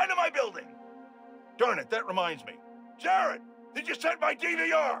the side of my building. Darn it, that reminds me. Jared, did you set my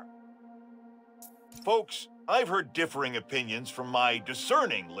DVR? Folks, I've heard differing opinions from my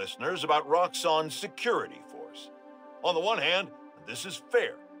discerning listeners about Roxxon's security force. On the one hand, and this is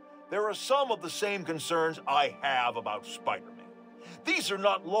fair, there are some of the same concerns I have about Spider-Man. These are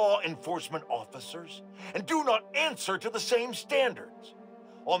not law enforcement officers and do not answer to the same standards.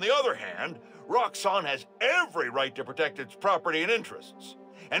 On the other hand, Roxxon has every right to protect its property and interests.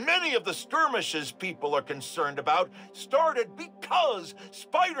 And many of the skirmishes people are concerned about started because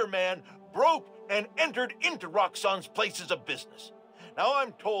Spider-Man broke and entered into Roxxon's places of business. Now,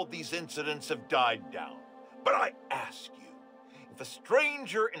 I'm told these incidents have died down, but I ask you, if a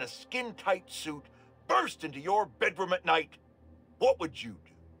stranger in a skin-tight suit burst into your bedroom at night, what would you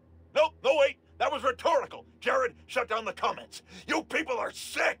do? No, wait, that was rhetorical. Jared, shut down the comments. You people are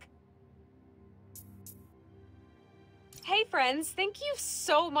sick. Hey friends, thank you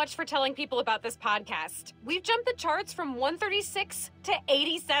so much for telling people about this podcast. We've jumped the charts from 136 to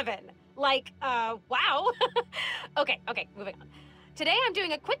 87. Like, wow. Okay, moving on. Today I'm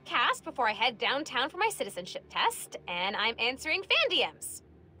doing a quick cast before I head downtown for my citizenship test, and I'm answering fan DMs.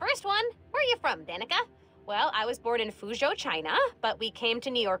 First one, where are you from, Danica? Well, I was born in Fuzhou, China, but we came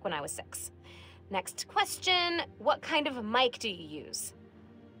to New York when I was 6. Next question, what kind of mic do you use?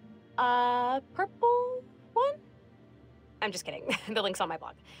 Purple one? I'm just kidding. The link's on my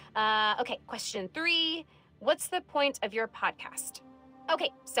blog. Okay, question 3, what's the point of your podcast? Okay,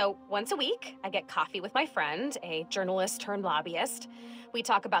 so once a week, I get coffee with my friend, a journalist turned lobbyist. We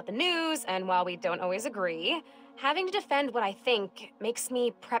talk about the news, and while we don't always agree, Having to defend what I think makes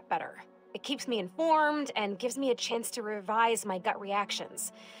me prep better. It keeps me informed and gives me a chance to revise my gut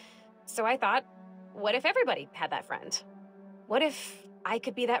reactions. So I thought, what if everybody had that friend? What if I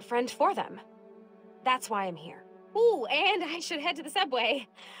could be that friend for them? That's why I'm here. Ooh, and I should head to the subway.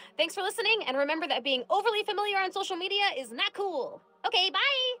 Thanks for listening, and remember that being overly familiar on social media is not cool. Okay, bye!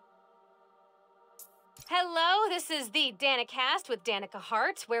 Hello, this is the Danicast with Danica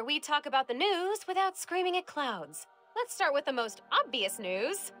Hart, where we talk about the news without screaming at clouds. Let's start with the most obvious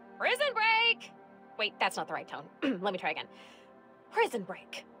news. Prison break! Wait, that's not the right tone. Let me try again. Prison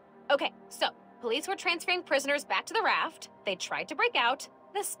break. Okay, so police were transferring prisoners back to the raft. They tried to break out.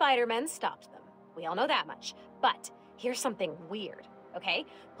 The Spider-Men stopped them. We all know that much. But here's something weird, okay?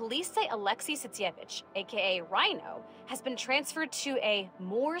 Police say Alexei Sitsievich, aka Rhino, has been transferred to a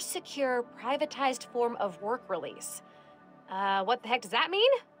more secure, privatized form of work release. What the heck does that mean?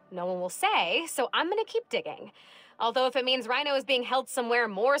 No one will say, so I'm gonna keep digging. Although if it means Rhino is being held somewhere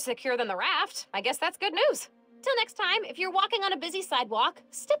more secure than the raft, I guess that's good news. Till next time, if you're walking on a busy sidewalk,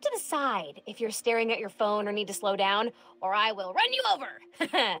 step to the side if you're staring at your phone or need to slow down, or I will run you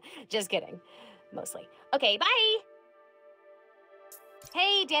over. Just kidding. Mostly. Okay, bye!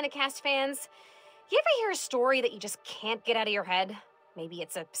 Hey, Danicast fans. You ever hear a story that you just can't get out of your head? Maybe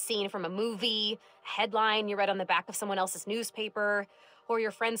it's a scene from a movie, a headline you read on the back of someone else's newspaper, or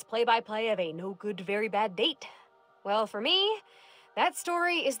your friend's play-by-play of a no-good, very bad date. Well, for me, that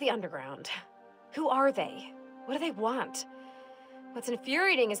story is the underground. Who are they? What do they want? What's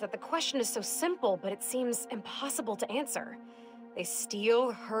infuriating is that the question is so simple, but it seems impossible to answer. They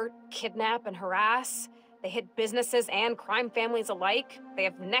steal, hurt, kidnap, and harass. They hit businesses and crime families alike. They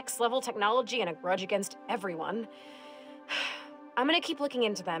have next-level technology and a grudge against everyone. I'm gonna keep looking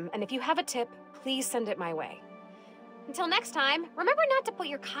into them, and if you have a tip, please send it my way. Until next time, remember not to put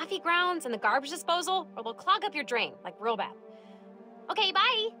your coffee grounds in the garbage disposal, or they'll clog up your drain, like real bad. Okay,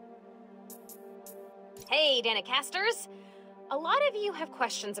 bye! Hey, Danicasters! A lot of you have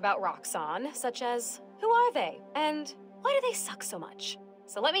questions about Roxxon, such as, who are they, and why do they suck so much?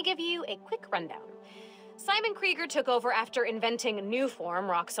 So let me give you a quick rundown. Simon Krieger took over after inventing Nuform,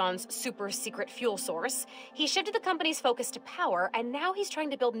 Roxxon's super-secret fuel source. He shifted the company's focus to power, and now he's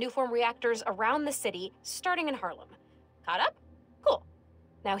trying to build Nuform reactors around the city, starting in Harlem. Caught up? Cool.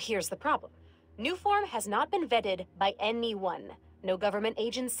 Now here's the problem. Nuform has not been vetted by anyone. No government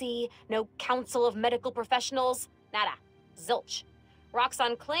agency, no council of medical professionals, nada. Zilch.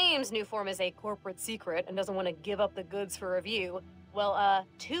 Roxxon claims Nuform is a corporate secret and doesn't want to give up the goods for review. Well,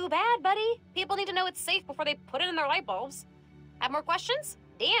 too bad, buddy. People need to know it's safe before they put it in their light bulbs. Have more questions?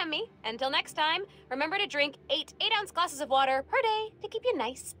 DM me. Until next time, remember to drink 8 8-ounce glasses of water per day to keep you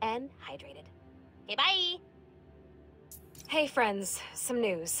nice and hydrated. Okay, bye! Hey friends, some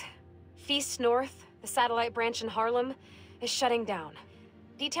news. Feast North, the satellite branch in Harlem, is shutting down.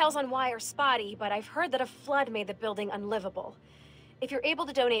 Details on why are spotty, but I've heard that a flood made the building unlivable. If you're able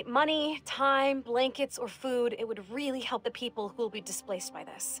to donate money, time, blankets, or food, it would really help the people who will be displaced by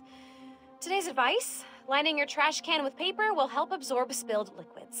this. Today's advice: lining your trash can with paper will help absorb spilled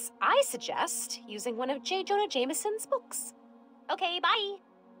liquids. I suggest using one of J. Jonah Jameson's books. Okay, bye!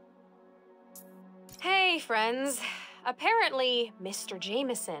 Hey, friends. Apparently, Mr.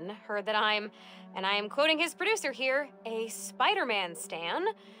 Jameson heard that I'm, and I am quoting his producer here, a Spider-Man stan.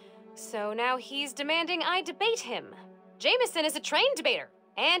 So now he's demanding I debate him. Jameson is a trained debater,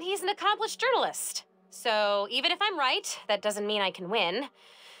 and he's an accomplished journalist. So even if I'm right, that doesn't mean I can win.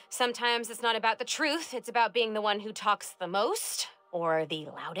 Sometimes it's not about the truth, it's about being the one who talks the most, or the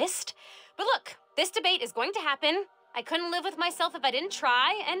loudest. But look, this debate is going to happen. I couldn't live with myself if I didn't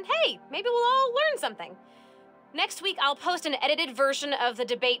try, and hey, maybe we'll all learn something. Next week, I'll post an edited version of the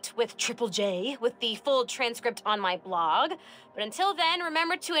debate with Triple J with the full transcript on my blog. But until then,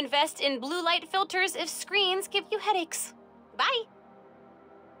 remember to invest in blue light filters if screens give you headaches. Bye!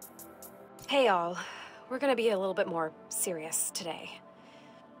 Hey all, we're gonna be a little bit more serious today.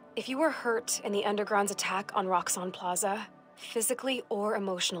 If you were hurt in the Underground's attack on Roxxon Plaza, physically or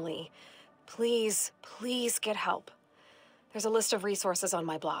emotionally, please, please get help. There's a list of resources on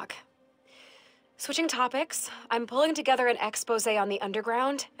my blog. Switching topics, I'm pulling together an expose on the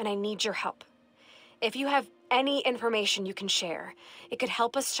Underground, and I need your help. If you have any information you can share, it could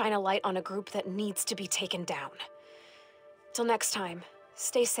help us shine a light on a group that needs to be taken down. Till next time,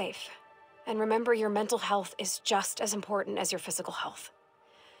 stay safe, and remember your mental health is just as important as your physical health.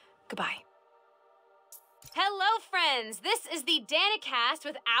 Goodbye. Hello, friends. This is the Danicast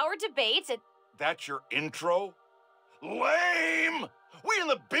with our debates. That's your intro? Lame! We in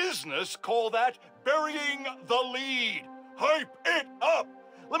the business call that burying the lead. Hype it up!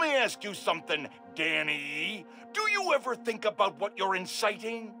 Let me ask you something, Danny. Do you ever think about what you're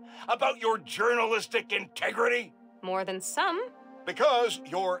inciting? About your journalistic integrity? More than some. Because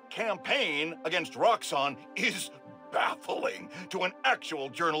your campaign against Roxxon is baffling to an actual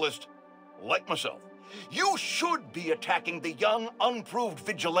journalist like myself. You should be attacking the young, unproved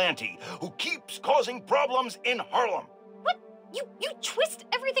vigilante who keeps causing problems in Harlem. What? You twist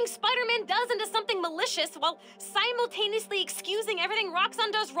everything Spider-Man does into something malicious while simultaneously excusing everything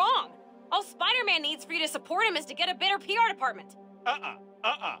Roxxon does wrong. All Spider-Man needs for you to support him is to get a better PR department.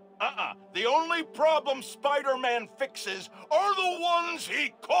 The only problem Spider-Man fixes are the ones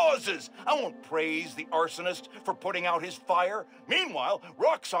he causes. I won't praise the arsonist for putting out his fire. Meanwhile,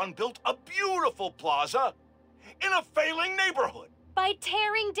 Roxxon built a beautiful plaza in a failing neighborhood. By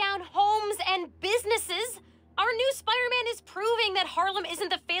tearing down homes and businesses, our new Spider-Man is proving that Harlem isn't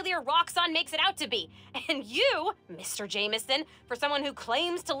the failure Roxxon makes it out to be. And you, Mr. Jameson, for someone who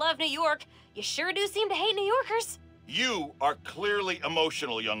claims to love New York, you sure do seem to hate New Yorkers. You are clearly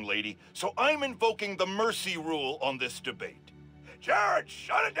emotional, young lady, so I'm invoking the mercy rule on this debate. Jared,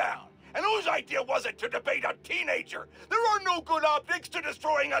 shut it down! And whose idea was it to debate a teenager? There are no good optics to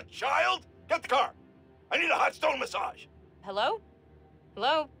destroying a child! Get the car! I need a hot stone massage! Hello?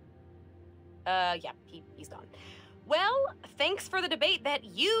 Hello? Yeah, he's gone. Well, thanks for the debate that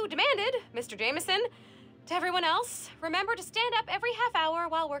you demanded, Mr. Jameson. To everyone else, remember to stand up every half hour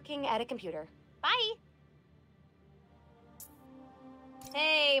while working at a computer. Bye!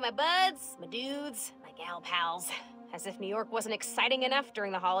 Hey, my buds, my dudes, my gal pals. As if New York wasn't exciting enough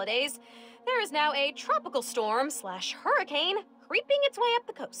during the holidays, there is now a tropical storm/hurricane creeping its way up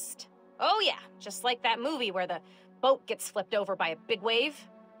the coast. Oh yeah, just like that movie where the boat gets flipped over by a big wave,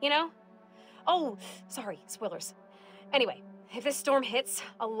 you know? Oh, sorry, spoilers. Anyway, if this storm hits,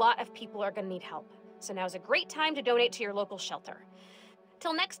 a lot of people are gonna need help. So now's a great time to donate to your local shelter.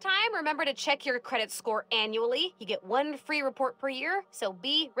 Till next time, remember to check your credit score annually. You get 1 free report per year, so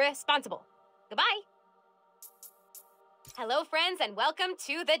be responsible. Goodbye. Hello, friends, and welcome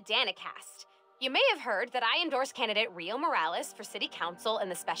to the Danicast. You may have heard that I endorsed candidate Rio Morales for city council in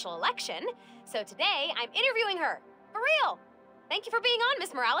the special election, so today I'm interviewing her. For real. Thank you for being on,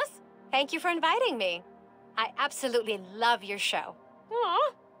 Miss Morales. Thank you for inviting me. I absolutely love your show.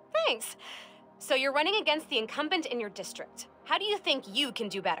 Aw, thanks. So you're running against the incumbent in your district. How do you think you can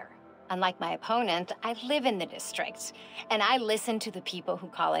do better? Unlike my opponent, I live in the district, and I listen to the people who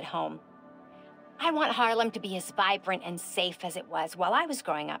call it home. I want Harlem to be as vibrant and safe as it was while I was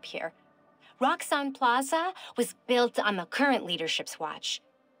growing up here. Roxxon Plaza was built on the current leadership's watch.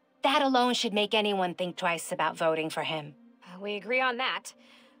 That alone should make anyone think twice about voting for him. We agree on that.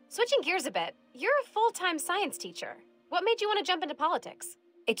 Switching gears a bit, you're a full-time science teacher. What made you want to jump into politics?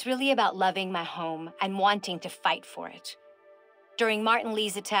 It's really about loving my home and wanting to fight for it. During Martin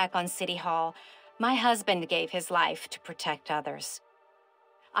Lee's attack on City Hall, my husband gave his life to protect others.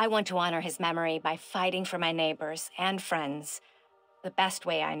 I want to honor his memory by fighting for my neighbors and friends the best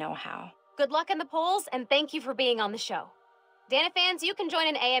way I know how. Good luck in the polls, and thank you for being on the show. Dana fans, you can join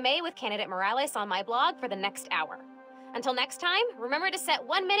an AMA with candidate Morales on my blog for the next hour. Until next time, remember to set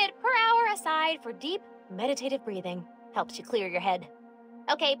 1 minute per hour aside for deep, meditative breathing. Helps you clear your head.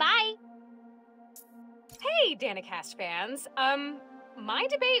 Okay, bye! Hey, Danicast fans. My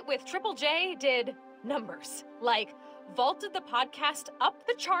debate with Triple J did numbers. Like, vaulted the podcast up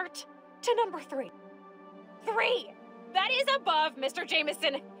the chart to number 3. 3! That is above Mr.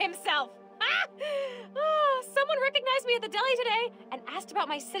 Jameson himself. Someone recognized me at the deli today and asked about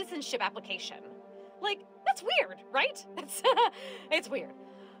my citizenship application. Like, that's weird, right? It's weird.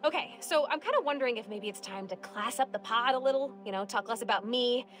 Okay, so I'm kind of wondering if maybe it's time to class up the pod a little, you know, talk less about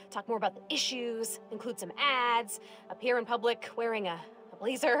me, talk more about the issues, include some ads, appear in public wearing a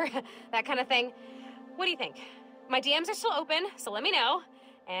blazer, that kind of thing. What do you think? My DMs are still open, so let me know.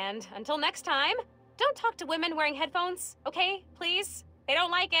 And until next time, don't talk to women wearing headphones, okay? Please? They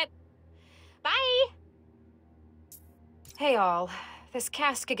don't like it. Bye! Hey all, this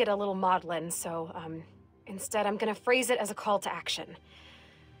cast could get a little maudlin, so, instead I'm gonna phrase it as a call to action.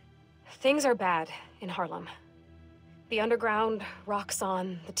 Things are bad in Harlem. The underground,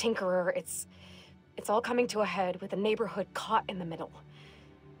 Roxxon, the Tinkerer, it's all coming to a head with the neighborhood caught in the middle.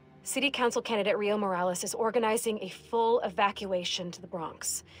 City Council candidate Rio Morales is organizing a full evacuation to the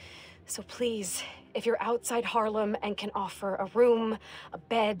Bronx. So please, if you're outside Harlem and can offer a room, a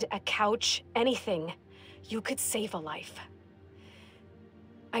bed, a couch, anything, you could save a life.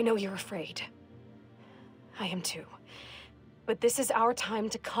 I know you're afraid. I am too. But this is our time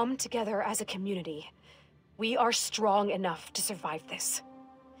to come together as a community. We are strong enough to survive this.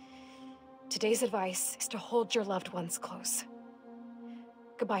 Today's advice is to hold your loved ones close.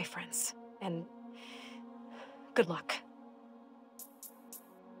 Goodbye, friends. And good luck.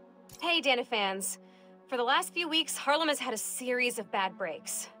 Hey, Dana fans. For the last few weeks, Harlem has had a series of bad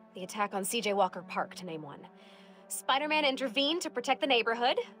breaks. The attack on CJ Walker Park, to name one. Spider-Man intervened to protect the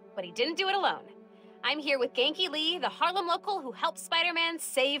neighborhood, but he didn't do it alone. I'm here with Genki Lee, the Harlem local who helped Spider-Man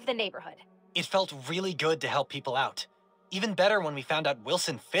save the neighborhood. It felt really good to help people out. Even better when we found out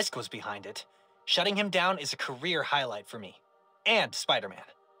Wilson Fisk was behind it. Shutting him down is a career highlight for me. And Spider-Man.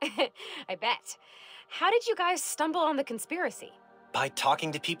 I bet. How did you guys stumble on the conspiracy? By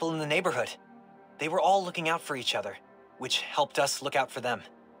talking to people in the neighborhood. They were all looking out for each other, which helped us look out for them.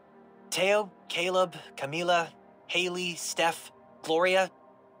 Teo, Caleb, Camila, Haley, Steph, Gloria,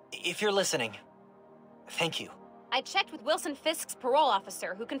 if you're listening, thank you. I checked with Wilson Fisk's parole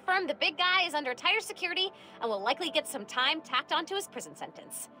officer, who confirmed the big guy is under tighter security and will likely get some time tacked onto his prison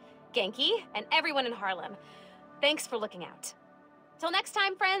sentence. Genki, and everyone in Harlem, thanks for looking out. Till next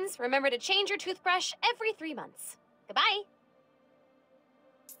time, friends, remember to change your toothbrush every 3 months. Goodbye.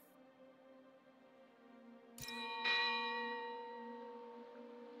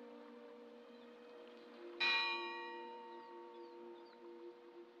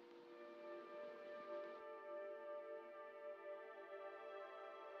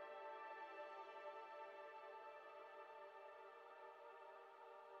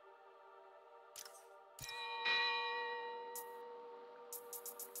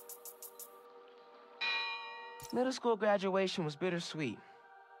 Middle school graduation was bittersweet.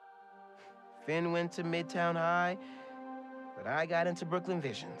 Finn went to Midtown High, but I got into Brooklyn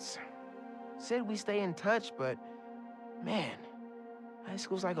Visions. Said we stay in touch, but man, high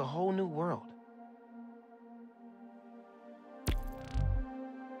school's like a whole new world.